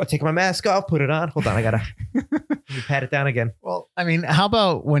 oh, take my mask off, put it on. Hold on, I gotta let me pat it down again. Well, I mean, how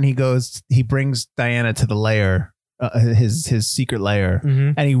about when he brings Diana to the lair, his secret lair,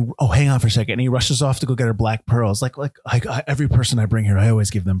 Mm-hmm. and hang on for a second, and he rushes off to go get her black pearls. Like every person I bring here, I always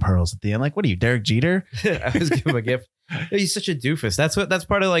give them pearls at the end. Like, what are you, Derek Jeter? I always give him a gift. He's such a doofus. That's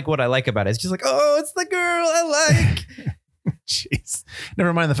part of like what I like about it. It's just like, oh, it's the girl I like. Jeez.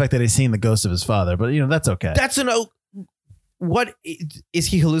 Never mind the fact that he's seen the ghost of his father, but that's okay. That's what is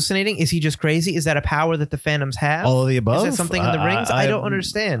he hallucinating? Is he just crazy? Is that a power that the Phantoms have? All of the above. Is that something in the rings? I don't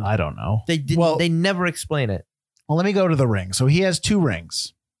understand. I don't know. They didn't. Well- they never explain it. Well, let me go to the ring. So he has 2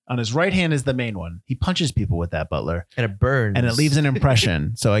 rings. On his right hand is the main one. He punches people with that, Butler, And it burns. and it leaves an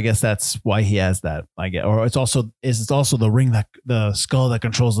impression. So I guess that's why he has that. I get, or it's also the ring the skull that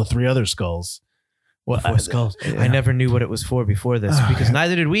controls the 3 other skulls. Well, 4 skulls. yeah. I never knew what it was for before this, because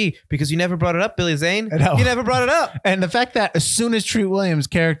neither did we. Because you never brought it up, Billy Zane. I know. You never brought it up. And the fact that as soon as Treat Williams'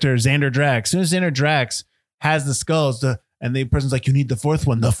 character Xander Drax has the skulls, and the person's like, you need the 4th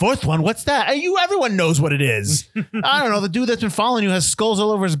one. The 4th one? What's that? Everyone knows what it is. I don't know. The dude that's been following you has skulls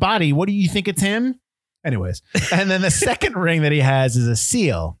all over his body. What do you think it's him? Anyways. And then the second ring that he has is a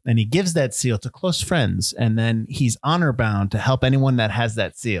seal. And he gives that seal to close friends. And then he's honor bound to help anyone that has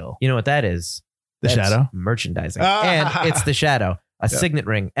that seal. You know what that is? The That's Shadow? merchandising. Ah. And it's the Shadow, a Yeah. signet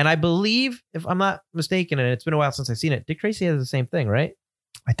ring. And I believe, if I'm not mistaken, and it's been a while since I've seen it, Dick Tracy has the same thing, right?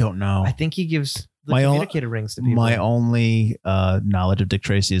 I don't know. I think he gives the My own- communicator rings to people. My only knowledge of Dick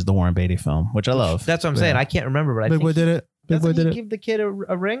Tracy is the Warren Beatty film, which I love. That's what I'm saying. Yeah. I can't remember, but I Big think Boy did it. Big doesn't Boy did he it. give the kid a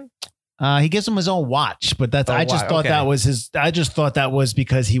ring? He gives him his own watch, but that's Oh, I just wow, thought okay. that was his. I just thought that was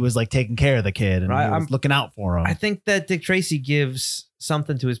because he was like taking care of the kid and Right, he was I'm- looking out for him. I think that Dick Tracy gives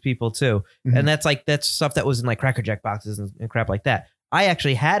something to his people too. Mhm. And that's stuff that was in like Cracker Jack boxes and crap like that. I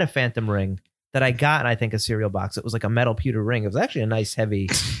actually had a Phantom ring that I got in, I think, a cereal box. It was like a metal pewter ring. It was actually a nice heavy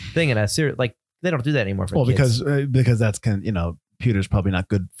thing in a cereal. Like, they don't do that anymore for well, kids. because that's pewter's probably not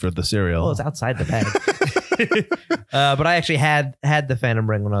good for the cereal. Well, it's outside the bag. But I actually had the Phantom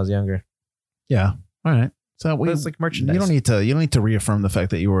ring when I was younger. Yeah. All right. So But it's like merchandise. you don't need to reaffirm the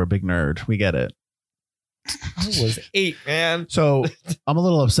fact that you were a big nerd. We get it. I was 8, man. So I'm a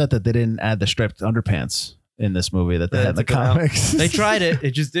little upset that they didn't add the striped underpants in this movie that they had in the took them out. comics. They tried it.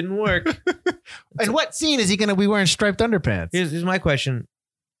 It just didn't work. And what scene is he going to be wearing striped underpants? Here's my question.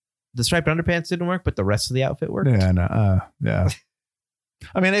 The striped underpants didn't work, but the rest of the outfit worked. Yeah, no, yeah.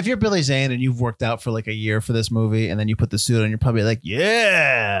 I mean, if you're Billy Zane and you've worked out for like a year for this movie, and then you put the suit on, you're probably like,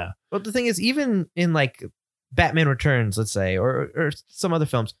 yeah. But the thing is, even in like Batman Returns, let's say, or some other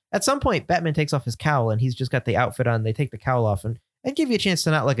films, at some point Batman takes off his cowl and he's just got the outfit on. They take the cowl off and give you a chance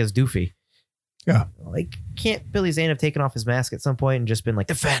to not look as doofy. Yeah. Like, can't Billy Zane have taken off his mask at some point and just been like,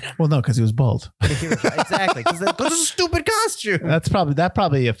 the Phantom? Well, no, because he was bald. Exactly. Because it's a stupid costume. That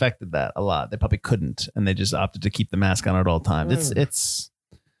probably affected that a lot. They probably couldn't, and they just opted to keep the mask on at all times. It's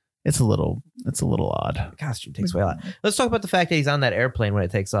It's a little odd. Costume takes away a lot. Let's talk about the fact that he's on that airplane when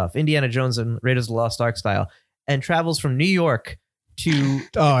it takes off, Indiana Jones and Raiders of the Lost Ark style, and travels from New York to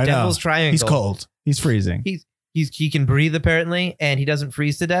I Devil's know. Triangle. He's cold. He's freezing. He can breathe apparently, and he doesn't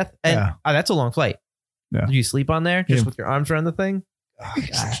freeze to death. And Yeah. that's a long flight. Yeah. Do you sleep on there just Yeah. with your arms around the thing? Oh,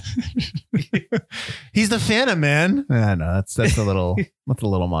 God. He's the Phantom Man. I know that's a little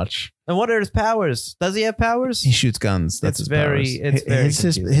much. And what are his powers? Does he have powers? He shoots guns. That's It's his very- powers. it's very his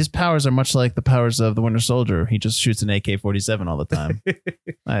confusing. powers are much like the powers of the Winter Soldier. He just shoots an AK-47 all the time.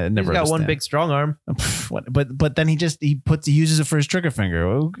 I He's never got one understand. big strong arm. But then he uses it for his trigger finger.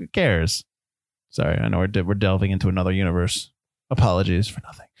 Who cares? Sorry, I know we're delving into another universe. Apologies for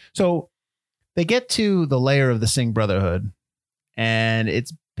nothing. So they get to the lair of the Singh Brotherhood, and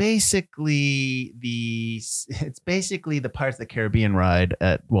it's basically the Pirates of the Caribbean ride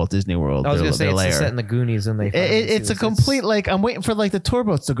at Walt Disney World. I was going to say their it's lair. set in the Goonies, and they. It's a complete like I'm waiting for like the tour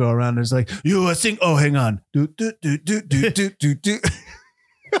boats to go around. There's like you sing. Oh, hang on. Do do do do do do do do.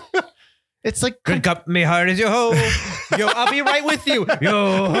 It's like Drink up me heart is yo ho. Yo, I'll be right with you.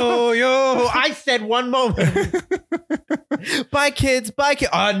 Yo ho, yo ho. I said one moment. Bye, kids. Bye, kids.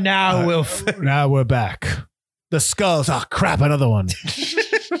 Oh, now we'll. now we're back. The skulls. Oh crap! Another one.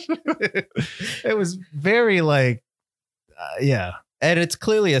 It was very like, yeah. And it's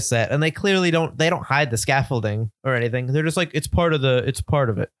clearly a set, and they clearly don't hide the scaffolding or anything. They're just like it's part of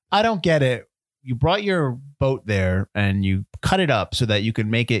it. I don't get it. You brought your boat there and you cut it up so that you could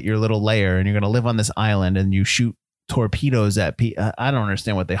make it your little lair, and you're going to live on this island and you shoot torpedoes at I don't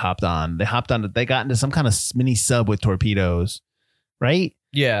understand what they hopped on. They got into some kind of mini sub with torpedoes, right?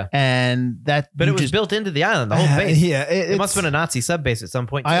 Yeah, And that, but it was built into the island, the whole base. Yeah, It must have been a Nazi sub base at some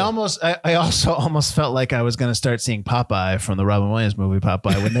point. I too. also almost felt like I was going to start seeing Popeye from the Robin Williams movie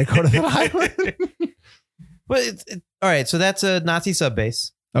Popeye when they go to the island. But all right, so that's a Nazi sub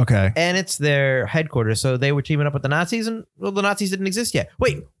base. Okay. And it's their headquarters. So they were teaming up with the Nazis, and well, the Nazis didn't exist yet.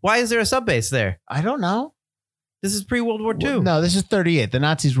 Wait, why is there a sub base there? I don't know. This is pre-World War II. No, this is 38. The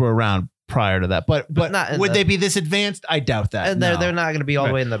Nazis were around prior to that, but not in would the- they be this advanced? I doubt that. And No. they're not going to be all the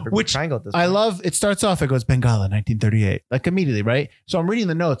Right. way in the Which triangle at this I point. love. It starts off. It goes Bengala, 1938, like immediately, right? So I'm reading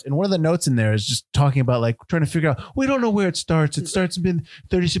the notes, and one of the notes in there is just talking about like trying to figure out. We don't know where it starts. It starts in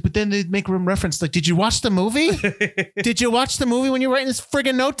 36, but then they make a reference like, "Did you watch the movie? Did you watch the movie when you're writing this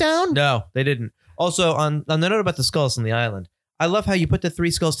friggin' note down?" No, they didn't. Also, on the note about the skulls on the island, I love how you put the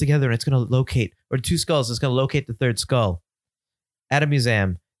three skulls together and it's going to locate, or two skulls, it's going to locate the third skull. At a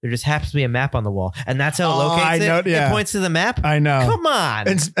museum, there just happens to be a map on the wall, and that's how it locates I it. know, yeah. It points to the map. I know. Come on.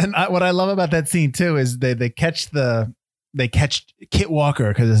 What I love about that scene too is they catch Kit Walker,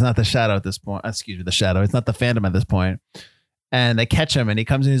 because it's not the Shadow at this point. Excuse me, the Shadow. It's not the Phantom at this point. And they catch him, and he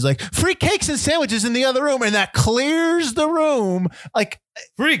comes in. He's like, "Free cakes and sandwiches in the other room," and that clears the room. Like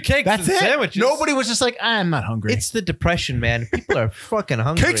Free cakes that's and it. sandwiches. Nobody was just like, "I'm not hungry." It's the depression, man. People are fucking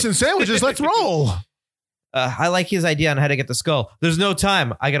hungry. Cakes and sandwiches. Let's roll. I like his idea on how to get the skull. There's no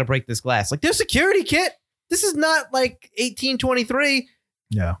time. I got to break this glass. Like, there's security, Kit. This is not like 1823.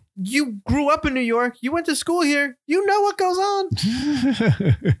 Yeah. You grew up in New York. You went to school here. You know what goes on.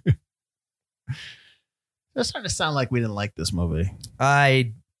 That's starting to sound like we didn't like this movie.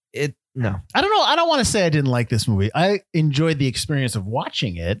 No. I don't know. I don't want to say I didn't like this movie. I enjoyed the experience of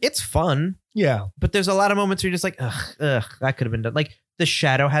watching it. It's fun, Yeah. but there's a lot of moments where you're just like, ugh, that could have been done. Like, The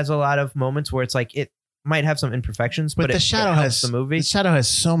Shadow has a lot of moments where it's like, it might have some imperfections, but The it Shadow helps has the movie. The Shadow has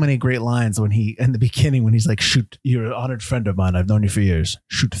so many great lines when he in the beginning when he's like, "Shoot, you're an honored friend of mine. I've known you for years.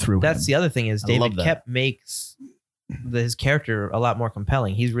 Shoot through That's him." the other thing is I love David that. Koepp makes his character a lot more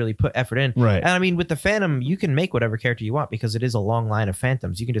compelling. He's really put effort in. Right. And I mean, with the Phantom, you can make whatever character you want because it is a long line of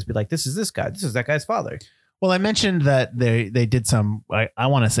Phantoms. You can just be like, this is this guy. This is that guy's father. Well, I mentioned that they did some, I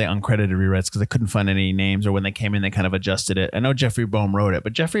want to say uncredited rewrites because I couldn't find any names, or when they came in, they kind of adjusted it. I know Jeffrey Boehm wrote it,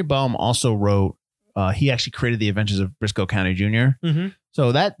 but Jeffrey Boehm also wrote, he actually created The Adventures of Briscoe County Jr. Mm-hmm.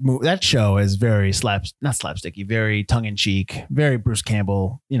 So that show is very not slapsticky, very tongue in cheek, very Bruce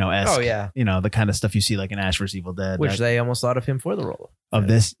Campbell, esque. Oh, yeah. The kind of stuff you see like in Ash vs. Evil Dead. Which they almost thought of him for the role. of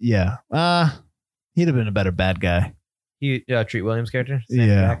this, yeah. He'd have been a better bad guy. He Treat Williams' character? Sam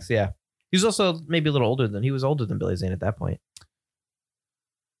Yeah. Jax, yeah. He was also maybe a little older than Billy Zane at that point.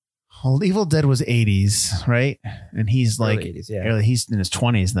 Well, Evil Dead was 80s, right? And he's like, Early 80s, he's in his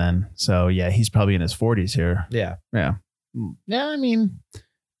 20s then. So yeah, he's probably in his 40s here. yeah. Yeah. Yeah, I mean,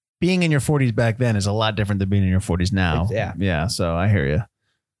 being in your 40s back then is a lot different than being in your 40s now. Yeah. Yeah, so I hear you.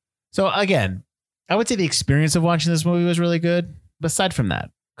 So again, I would say the experience of watching this movie was really good. But aside from that,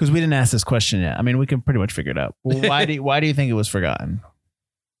 because we didn't ask this question yet. I mean, we can pretty much figure it out. Why do you think it was forgotten?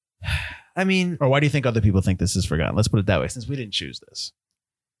 I mean, Or why do you think other people think this is forgotten? Let's put it that way, since we didn't choose this.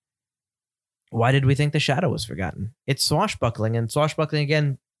 Why did we think The Shadow was forgotten? It's swashbuckling, and swashbuckling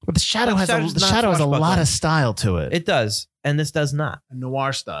again. But The Shadow has Shadow's the not Shadow has a lot swashbuckling. of style to it. It does, and this does not. A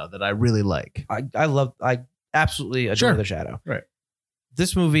noir style that I really like. I absolutely adore Sure. The Shadow. Right.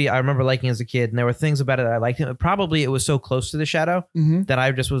 This movie I remember liking as a kid, and there were things about it that I liked. Probably it was so close to The Shadow Mm-hmm. that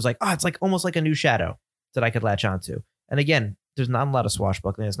I just was like, oh, it's like almost like a new Shadow that I could latch onto. And again, there's not a lot of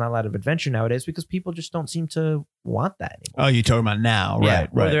swashbuckling. There's not a lot of adventure nowadays because people just don't seem to want that anymore. Oh, you're talking about now, Yeah, right?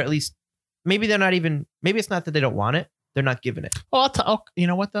 or Right. they're at least maybe they're not even. Maybe it's not that they don't want it. They're not giving it. Oh, you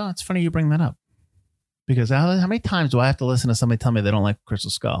know what though? It's funny you bring that up because how many times do I have to listen to somebody tell me they don't like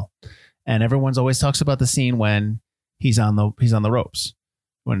Crystal Skull? And everyone's always talks about the scene when he's on the ropes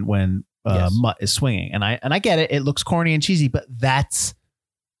when Yes. Mutt is swinging, and I get it. It looks corny and cheesy, but that's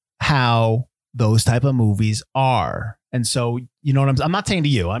how those type of movies are. And so you know what I'm not saying to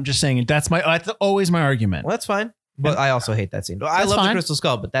you. I'm just saying that's always my argument. Well, that's fine. But I also hate that scene. I That's love fine. the Crystal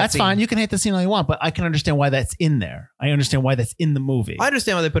Skull, but That's fine. You can hate the scene all you want, but I can understand why that's in there. I understand why that's in the movie. I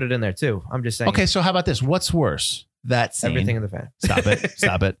understand why they put it in there too. I'm just saying. Okay, so how about this? What's worse? That scene. Everything in the fan. Stop it.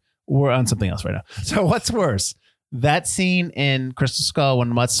 Stop it. We're on something else right now. So what's worse? That scene in Crystal Skull when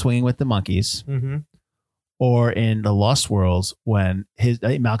Mutt's swinging with the monkeys, Mm-hmm. or in The Lost Worlds when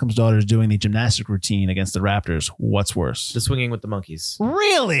Malcolm's daughter is doing the gymnastic routine against the Raptors? What's worse? The swinging with the monkeys.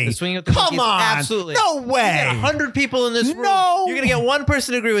 Really? The swinging with the Come monkeys. on. Absolutely. No You way. get 100 people in this room. No. You're going to get one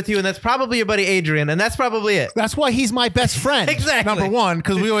person to agree with you, and that's probably your buddy Adrian, and that's probably it. That's why he's my best friend. Exactly. Number one,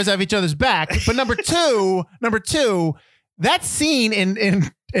 because we always have each other's back. But number two, that scene in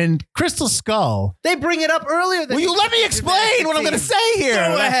Crystal Skull. They bring it up earlier. Will you let me explain what I'm going to say here?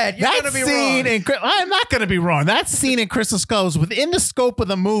 Go ahead. You're That gonna be scene wrong. I'm not going to be wrong. That scene in Crystal Skull is within the scope of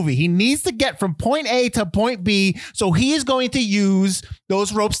the movie. He needs to get from point A to point B, so he is going to use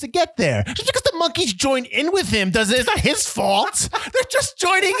those ropes to get there. Just because the monkeys join in with him it's not his fault. They're just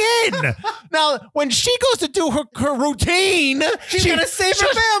joining in. Now, when she goes to do her routine, She's gonna save her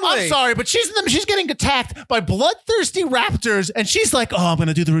family. I'm sorry, but she's getting attacked by bloodthirsty raptors, and she's like, "Oh, I'm going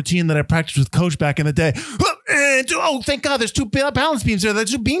to do the routine that I practiced with Coach back in the day." Oh, thank God, there's two balance beams there.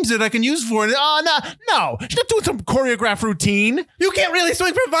 There's two beams that I can use for it. Oh, no, she's not doing some choreographed routine. You can't really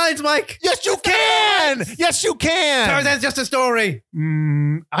swing from vines, Mike. Yes, you can. Yes, you can. Tarzan's just a story.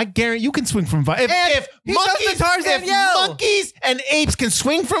 I guarantee you can swing from vines. If he does the Tarzan yell. monkeys and apes can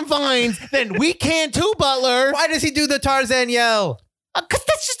swing from vines, then we can too, Butler. Why does he do the Tarzan yell? Because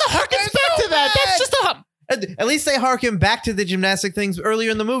that's just a harkens It's back so to that. That's bad. just a. At least they harken back to the gymnastic things earlier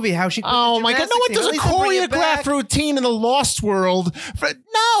in the movie. How she. Oh my God! No one does a choreographed routine in the Lost World.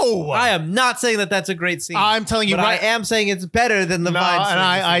 No, I am not saying that that's a great scene. I'm telling you but right. I am saying it's better than the No, vine. and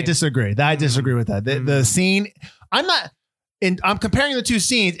I scene. disagree. I disagree with that. The scene, I'm not. And I'm comparing the two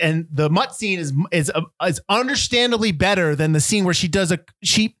scenes, and the Mutt scene is understandably better than the scene where she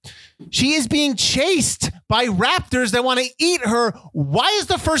is being chased by raptors that want to eat her. Why is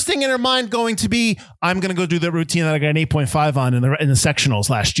the first thing in her mind going to be, I'm going to go do the routine that I got an 8.5 on in the sectionals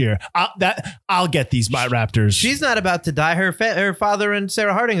last year? I'll get these by raptors. She's not about to die. Her father and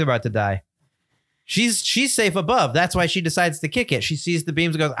Sarah Harding are about to die. She's safe above. That's why she decides to kick it. She sees the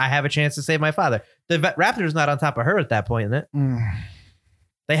beams and goes, I have a chance to save my father. The Raptor's not on top of her at that point, isn't it?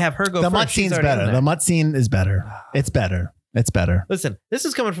 They have her go The first. Mutt She's scene's already in better. there. The Mutt scene is better. It's better. It's better. Listen, this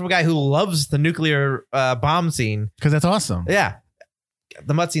is coming from a guy who loves the nuclear bomb scene. Because that's awesome. Yeah.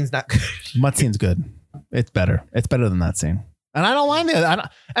 The Mutt scene's not good. Mutt scene's good. It's better. It's better than that scene. And I don't mind it.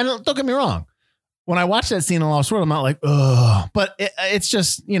 And don't get me wrong. When I watch that scene in Lost World, I'm not like, ugh. But it's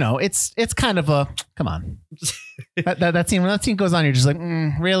just, it's kind of a, come on. that scene, when that scene goes on, you're just like,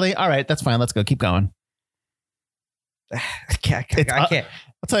 really? All right, that's fine. Let's go. Keep going. I can't.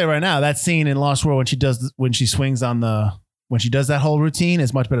 I'll tell you right now, that scene in Lost World when she swings on when she does that whole routine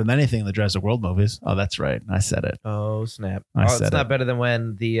is much better than anything in the Jurassic World movies. Oh, that's right. I said it. Oh, snap. said It's not better than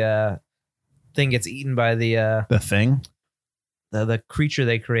when the thing gets eaten by the thing. The creature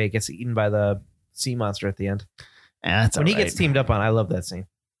they create gets eaten by the sea monster at the end. That's when he gets teamed up on, I love that scene.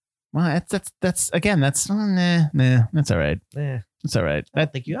 Well, that's again, that's nah. That's all right. Yeah, it's all right. I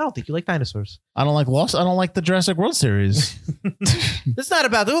don't think you like dinosaurs. I don't like Lost. I don't like the Jurassic World series. It's not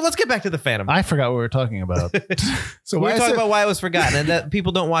about. Well, let's get back to the Phantom. I forgot what we were talking about. So we were talking about why it was forgotten and that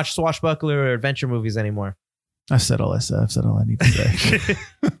people don't watch swashbuckler or adventure movies anymore. I've said all I said. I've said all I need to say.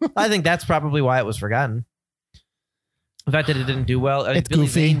 I think that's probably why it was forgotten. The fact that it didn't do well. It's Billy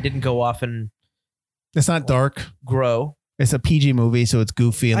goofy. Zane didn't go off and It's not dark. grow. It's a PG movie, so it's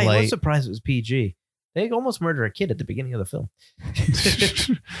goofy and I was light. surprised it was PG. They almost murder a kid at the beginning of the film.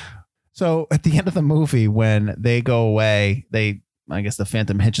 So at the end of the movie, when they go away, I guess the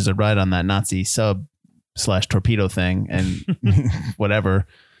Phantom hitches a ride on that Nazi sub/torpedo thing and whatever.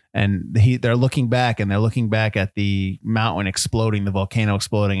 And they're looking back at the mountain exploding, the volcano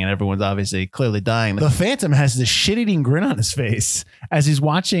exploding, and everyone's obviously clearly dying. The Phantom has this shit-eating grin on his face as he's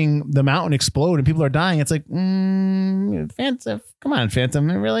watching the mountain explode and people are dying. It's like, Phantom, come on, Phantom.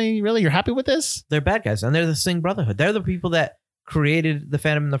 Really, you're happy with this? They're bad guys, and they're the Singh Brotherhood. They're the people that created the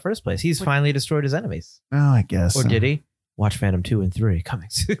Phantom in the first place. He's finally destroyed his enemies. Oh, I guess. Or did he? Watch Phantom 2 and 3 coming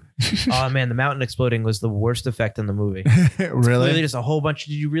soon. Oh man, the mountain exploding was the worst effect in the movie. Really? Clearly just a whole bunch.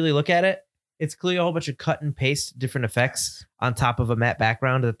 Did you really look at it? It's clearly a whole bunch of cut and paste different effects on top of a matte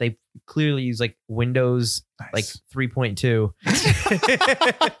background that they clearly use like Windows like 3.2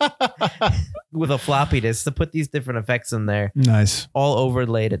 with a floppy disk to put these different effects in there. Nice. All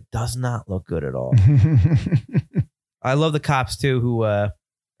overlaid. It does not look good at all. I love the cops too who are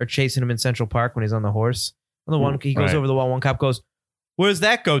chasing him in Central Park when he's on the horse. And the one he goes over the wall. One cop goes, "Where's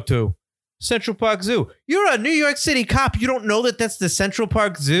that go to?" Central Park Zoo. You're a New York City cop. You don't know that that's the Central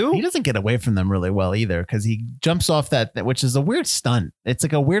Park Zoo? He doesn't get away from them really well either because he jumps off that, which is a weird stunt. It's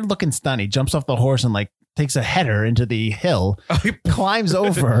like a weird looking stunt. He jumps off the horse and like takes a header into the hill, climbs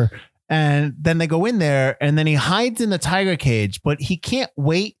over, and then they go in there and then he hides in the tiger cage, but he can't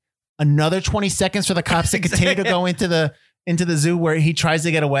wait another 20 seconds for the cops to continue to go into the zoo where he tries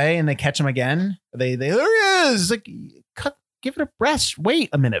to get away and they catch him again. They there he is. Like, give it a rest. Wait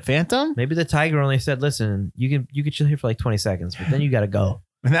a minute, Phantom. Maybe the tiger only said, "Listen, you can chill here for like 20 seconds, but then you got to go."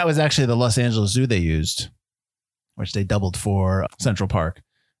 And that was actually the Los Angeles Zoo they used, which they doubled for Central Park.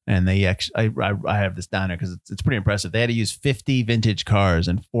 And they actually, I have this down there because it's pretty impressive. They had to use 50 vintage cars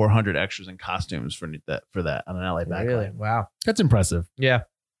and 400 extras and costumes for that on an LA backlight. Really? Wow. That's impressive. Yeah.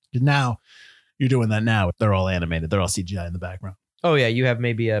 Now you're doing that now. They're all animated. They're all CGI in the background. Oh yeah, you have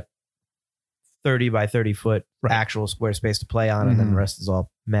maybe a 30 by 30 foot actual square space to play on, and then the rest is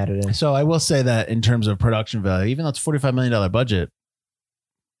all matted in. So I will say that in terms of production value, even though it's $45 million budget,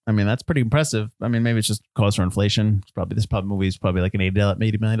 I mean, that's pretty impressive. I mean, maybe it's just cause for inflation. This movie is probably like an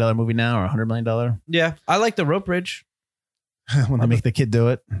 $80 million movie now, or $100 million. Yeah, I like the rope bridge. When they make the kid do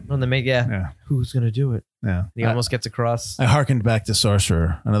it. When they make, who's gonna do it? Yeah, he almost gets across. I hearkened back to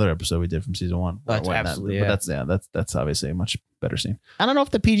Sorcerer, another episode we did from season 1. That's absolutely, but that's obviously a much better scene. I don't know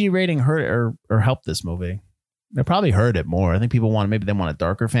if the PG rating hurt or helped this movie. They probably hurt it more. I think people want a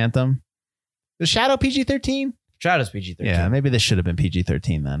darker Phantom. The Shadow PG-13. Shadow's PG-13. Yeah, maybe this should have been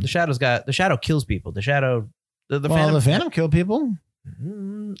PG-13 then. The Shadow kills people. The Phantom killed people.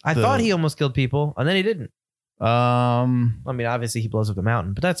 I thought he almost killed people, and then he didn't. I mean, obviously he blows up the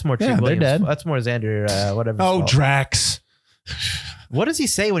mountain, but that's more Chick Williams. They're dead. That's more Xander, whatever. Oh, Drax. What does he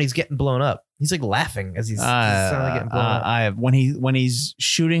say when he's getting blown up? He's like laughing as he's suddenly getting blown up. When he's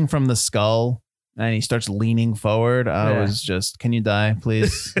shooting from the skull and he starts leaning forward, I was just, "Can you die,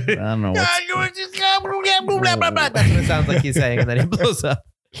 please?" I don't know. That's what it sounds like he's saying, and then he blows up.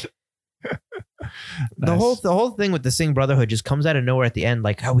 Nice. The whole thing with the Singh Brotherhood just comes out of nowhere at the end,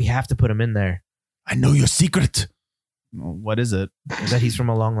 like how we have to put him in there. I know your secret. What is it? That he's from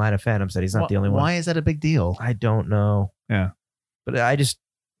a long line of Phantoms, that he's not the only one. Why is that a big deal? I don't know. Yeah. But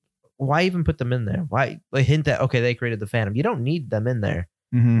why even put them in there? Why hint that, okay, they created the Phantom? You don't need them in there.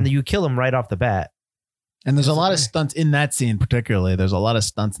 Mm-hmm. You kill them right off the bat. And there's a lot of stunts in that scene, particularly. There's a lot of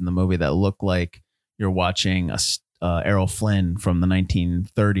stunts in the movie that look like you're watching Errol Flynn from the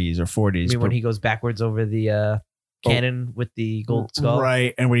 1930s or 40s. I mean, when he goes backwards over the cannon with the gold skull?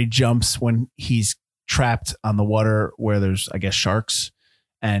 Right. And when he jumps, when he's trapped on the water where there's, I guess, sharks,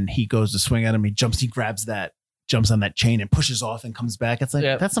 and he goes to swing at him, he jumps on that chain and pushes off and comes back. It's like,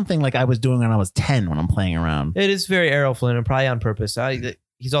 that's something like I was doing when I was 10 when I'm playing around. It is very Errol Flynn, and probably on purpose.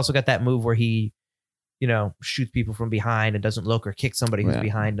 He's also got that move where he, shoots people from behind and doesn't look or kick somebody who's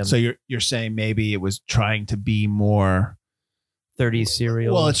behind him. So you're saying maybe it was trying to be more 30s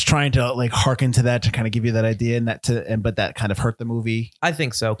serial. Well, it's trying to like hearken to that to kind of give you that idea, but that kind of hurt the movie. I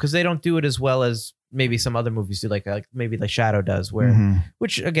think so, because they don't do it as well as maybe some other movies do, like maybe like Shadow does,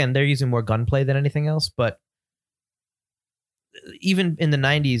 which again they're using more gunplay than anything else. But even in the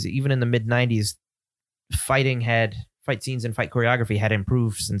 90s, even in the mid 90s, fight scenes and fight choreography had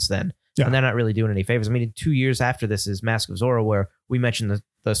improved since then. Yeah. And they're not really doing any favors. I mean, 2 years after this is Mask of Zorro, where we mentioned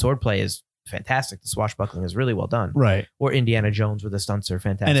the swordplay is fantastic. The swashbuckling is really well done. Right. Or Indiana Jones, where the stunts are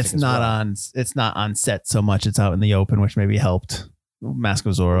fantastic. And it's not on set so much. It's out in the open, which maybe helped Mask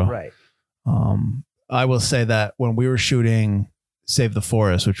of Zorro. Right. I will say that when we were shooting Save the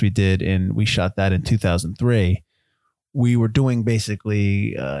Forest, which we shot that in 2003, we were doing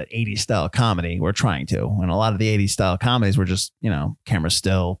basically 80s style comedy. We're trying to. And a lot of the 80s style comedies were just, camera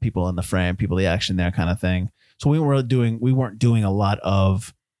still, people in the frame, the action there kind of thing. So we weren't doing a lot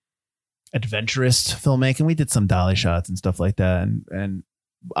of adventurous filmmaking. We did some dolly shots and stuff like that. And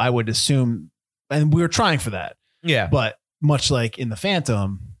I would assume, and we were trying for that, Yeah. but much like in The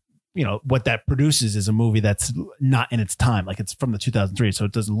Phantom, you know, what that produces is a movie that's not in its time. Like it's from the 2003. So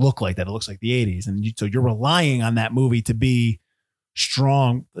it doesn't look like that. It looks like the 80s. And so you're relying on that movie to be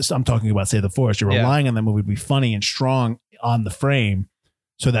strong. I'm talking about Save the Forest. You're relying on that movie to be funny and strong on the frame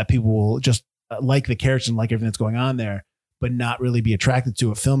so that people will just like the characters and like everything that's going on there, but not really be attracted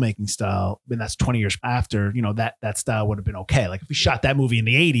to a filmmaking style. And that's 20 years after, you know, that style would have been okay. Like if we shot that movie in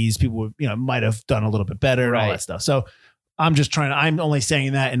the 80s, people would, you know, might have done a little bit better and all that stuff. So I'm only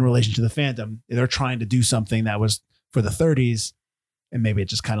saying that in relation to The Phantom. They're trying to do something that was for the 30s, and maybe it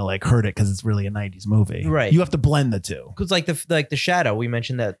just kind of like hurt it because it's really a 90s movie. Right. You have to blend the two. Because like the Shadow, we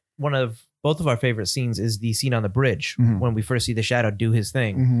mentioned that both of our favorite scenes is the scene on the bridge when we first see the Shadow do his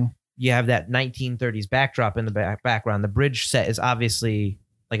thing. Mm-hmm. You have that 1930s backdrop in the background. The bridge set is obviously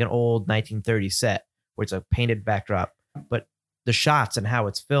like an old 1930s set where it's a painted backdrop, but the shots and how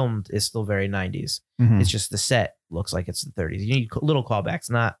it's filmed is still very 90s. Mm-hmm. It's just the set looks like it's the 30s. You need little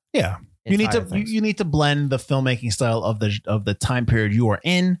callbacks, not You need to blend the filmmaking style of the time period you are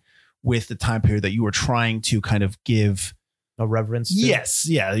in with the time period that you were trying to kind of give a reverence to. Yes,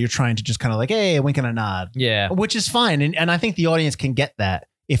 yeah, you're trying to just kind of like, hey, a wink and a nod. Yeah, which is fine, and I think the audience can get that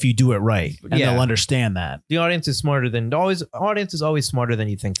if you do it right, and they'll understand that. The audience is smarter than always. Audience is always smarter than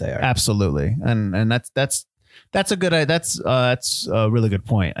you think they are. Absolutely, and that's a good that's a really good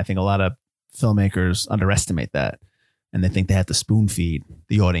point. I think a lot of filmmakers underestimate that, and they think they have to spoon feed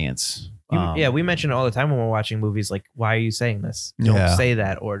the audience. We mention it all the time when we're watching movies. Like, why are you saying this? Don't say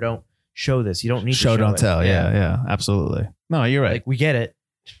that, or don't show this. You don't need to show don't it. tell. Yeah, absolutely. No, you're right. Like, we get it.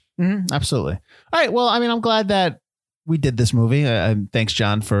 Mm-hmm, absolutely. All right. Well, I mean, I'm glad that we did this movie. Thanks,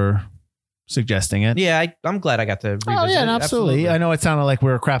 John, for suggesting it. Yeah, I'm glad I got to revisit it. Absolutely. I know it sounded like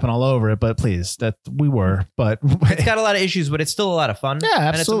we were crapping all over it, but please, that we were. But it's got a lot of issues, but it's still a lot of fun. Yeah, absolutely.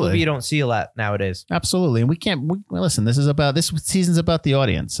 And it's a movie you don't see a lot nowadays. Absolutely. And listen, this season's about the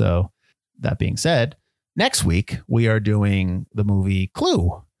audience. So that being said, next week we are doing the movie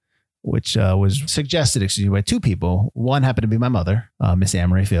Clue, which was suggested, by two people. One happened to be my mother, Miss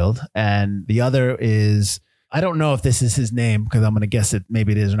Amory Field, and the other is, I don't know if this is his name because I'm going to guess it.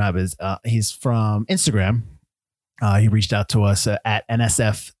 Maybe it is or not. But he's from Instagram. He reached out to us at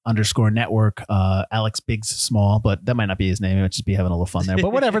NSF_network, Alex Biggs Small, but that might not be his name. He might just be having a little fun there.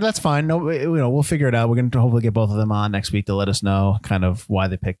 But whatever, that's fine. No, we'll figure it out. We're going to hopefully get both of them on next week to let us know kind of why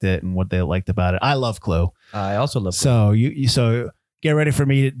they picked it and what they liked about it. I love Clue. I also love Clue. So get ready for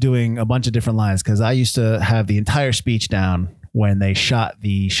me doing a bunch of different lines because I used to have the entire speech down when they shot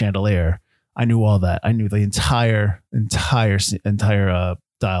the chandelier. I knew all that. I knew the entire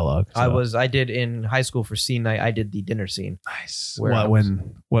dialogue. So. I did in high school for scene night. I did the dinner scene. Nice.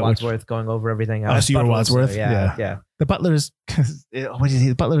 Wadsworth going over everything. So you were Wadsworth? Yeah. The butler is, what do you say?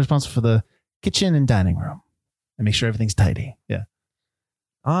 The butler is responsible for the kitchen and dining room and make sure everything's tidy. Yeah.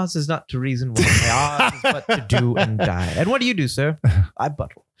 Ours is not to reason why. Ours is but to do and die. And what do you do, sir? I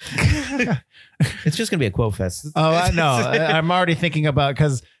buttle. It's just going to be a quote fest. Oh, I know. I'm already thinking about,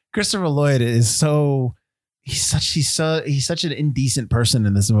 because Christopher Lloyd is he's such an indecent person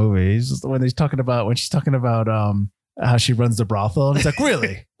in this movie. He's just, when she's talking about how she runs the brothel. He's like,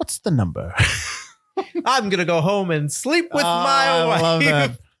 really? What's the number? I'm going to go home and sleep with my wife. I love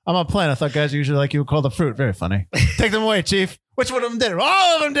that. I'm on plan. I thought guys usually like you would call the fruit. Very funny. Take them away, Chief. Which one of them did it?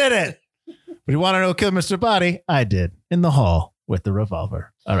 All of them did it. But you want to know who killed Mr. Body? I did. In the hall with the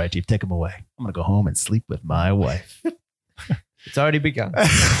revolver. All right, Chief, take him away. I'm going to go home and sleep with my wife. It's already begun.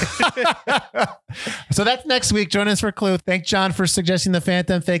 So that's next week. Join us for Clue. Thank John for suggesting The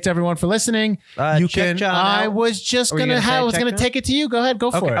Phantom. Thanks everyone for listening. Check John I out. was just going to take it to you. Go ahead. Go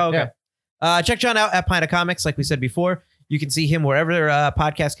for it. Okay. Yeah. Check John out at Pint of Comics. Like we said before, you can see him wherever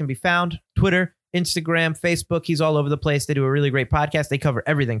podcasts can be found. Twitter, Instagram, Facebook. He's all over the place. They do a really great podcast. They cover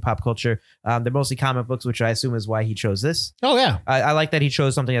everything pop culture. They're mostly comic books, which I assume is why he chose this. Oh, yeah. I like that he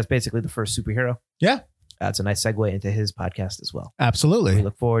chose something that's basically the first superhero. Yeah. That's a nice segue into his podcast as well. Absolutely. We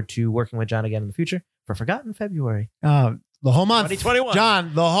look forward to working with John again in the future for Forgotten February. The whole month. 2021.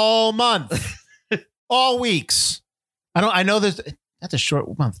 John, the whole month. All weeks. I know that's a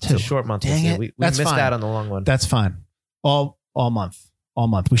short month too. It's a short month. Dang it. We That's missed fine. out on the long one. That's fine. All month.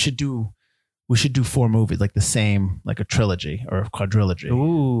 We should do 4 movies, like the same, like a trilogy or a quadrilogy.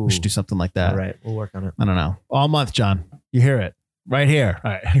 Ooh. We should do something like that. All right. We'll work on it. I don't know. All month, John. You hear it right here.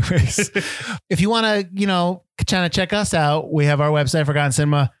 All right. Anyways, if you want to, kind of check us out, we have our website,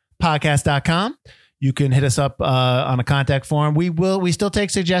 ForgottenCinemaPodcast.com. You can hit us up on a contact form. We still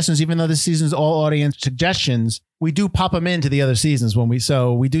take suggestions, even though this season's all audience suggestions. We do pop them into the other seasons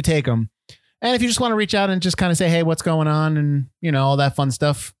so we do take them. And if you just want to reach out and just kind of say, hey, what's going on? And, all that fun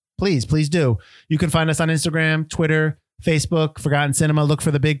stuff, please do. You can find us on Instagram, Twitter, Facebook, Forgotten Cinema. Look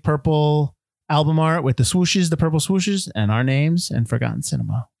for the big purple album art with the swooshes, the purple swooshes, and our names and Forgotten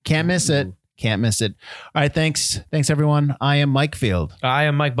Cinema. Can't miss it. Can't miss it. All right. Thanks. Thanks, everyone. I am Mike Field. I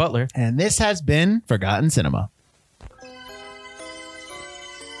am Mike Butler. And this has been Forgotten Cinema.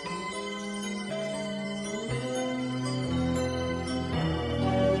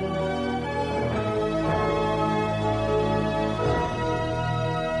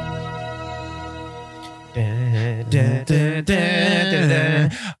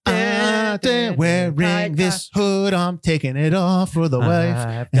 Wearing this hood, I'm taking it off for the wife.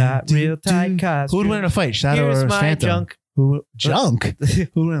 I've got real tight costume. Who'd win in a fight, Shadow Here's or my Phantom? junk. Junk? Who'd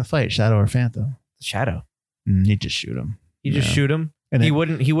win in a fight, Shadow or Phantom? Shadow. You just shoot him. You just shoot him. And he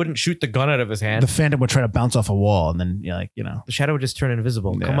then wouldn't shoot the gun out of his hand. the Phantom would try to bounce off a wall, and then The Shadow would just turn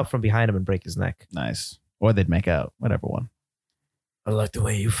invisible, come Yeah. up from behind him and break his neck. nice. Or they'd make out, whatever one. I like the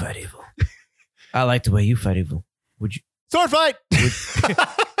way you fight evil. I like the way you fight evil. Would you Sword fight.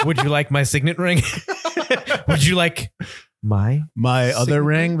 would you like my signet ring? Would you like my Other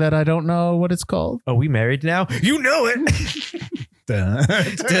ring that I don't know what it's called. Are we married now? You know it.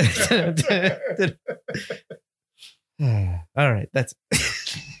 All right, that's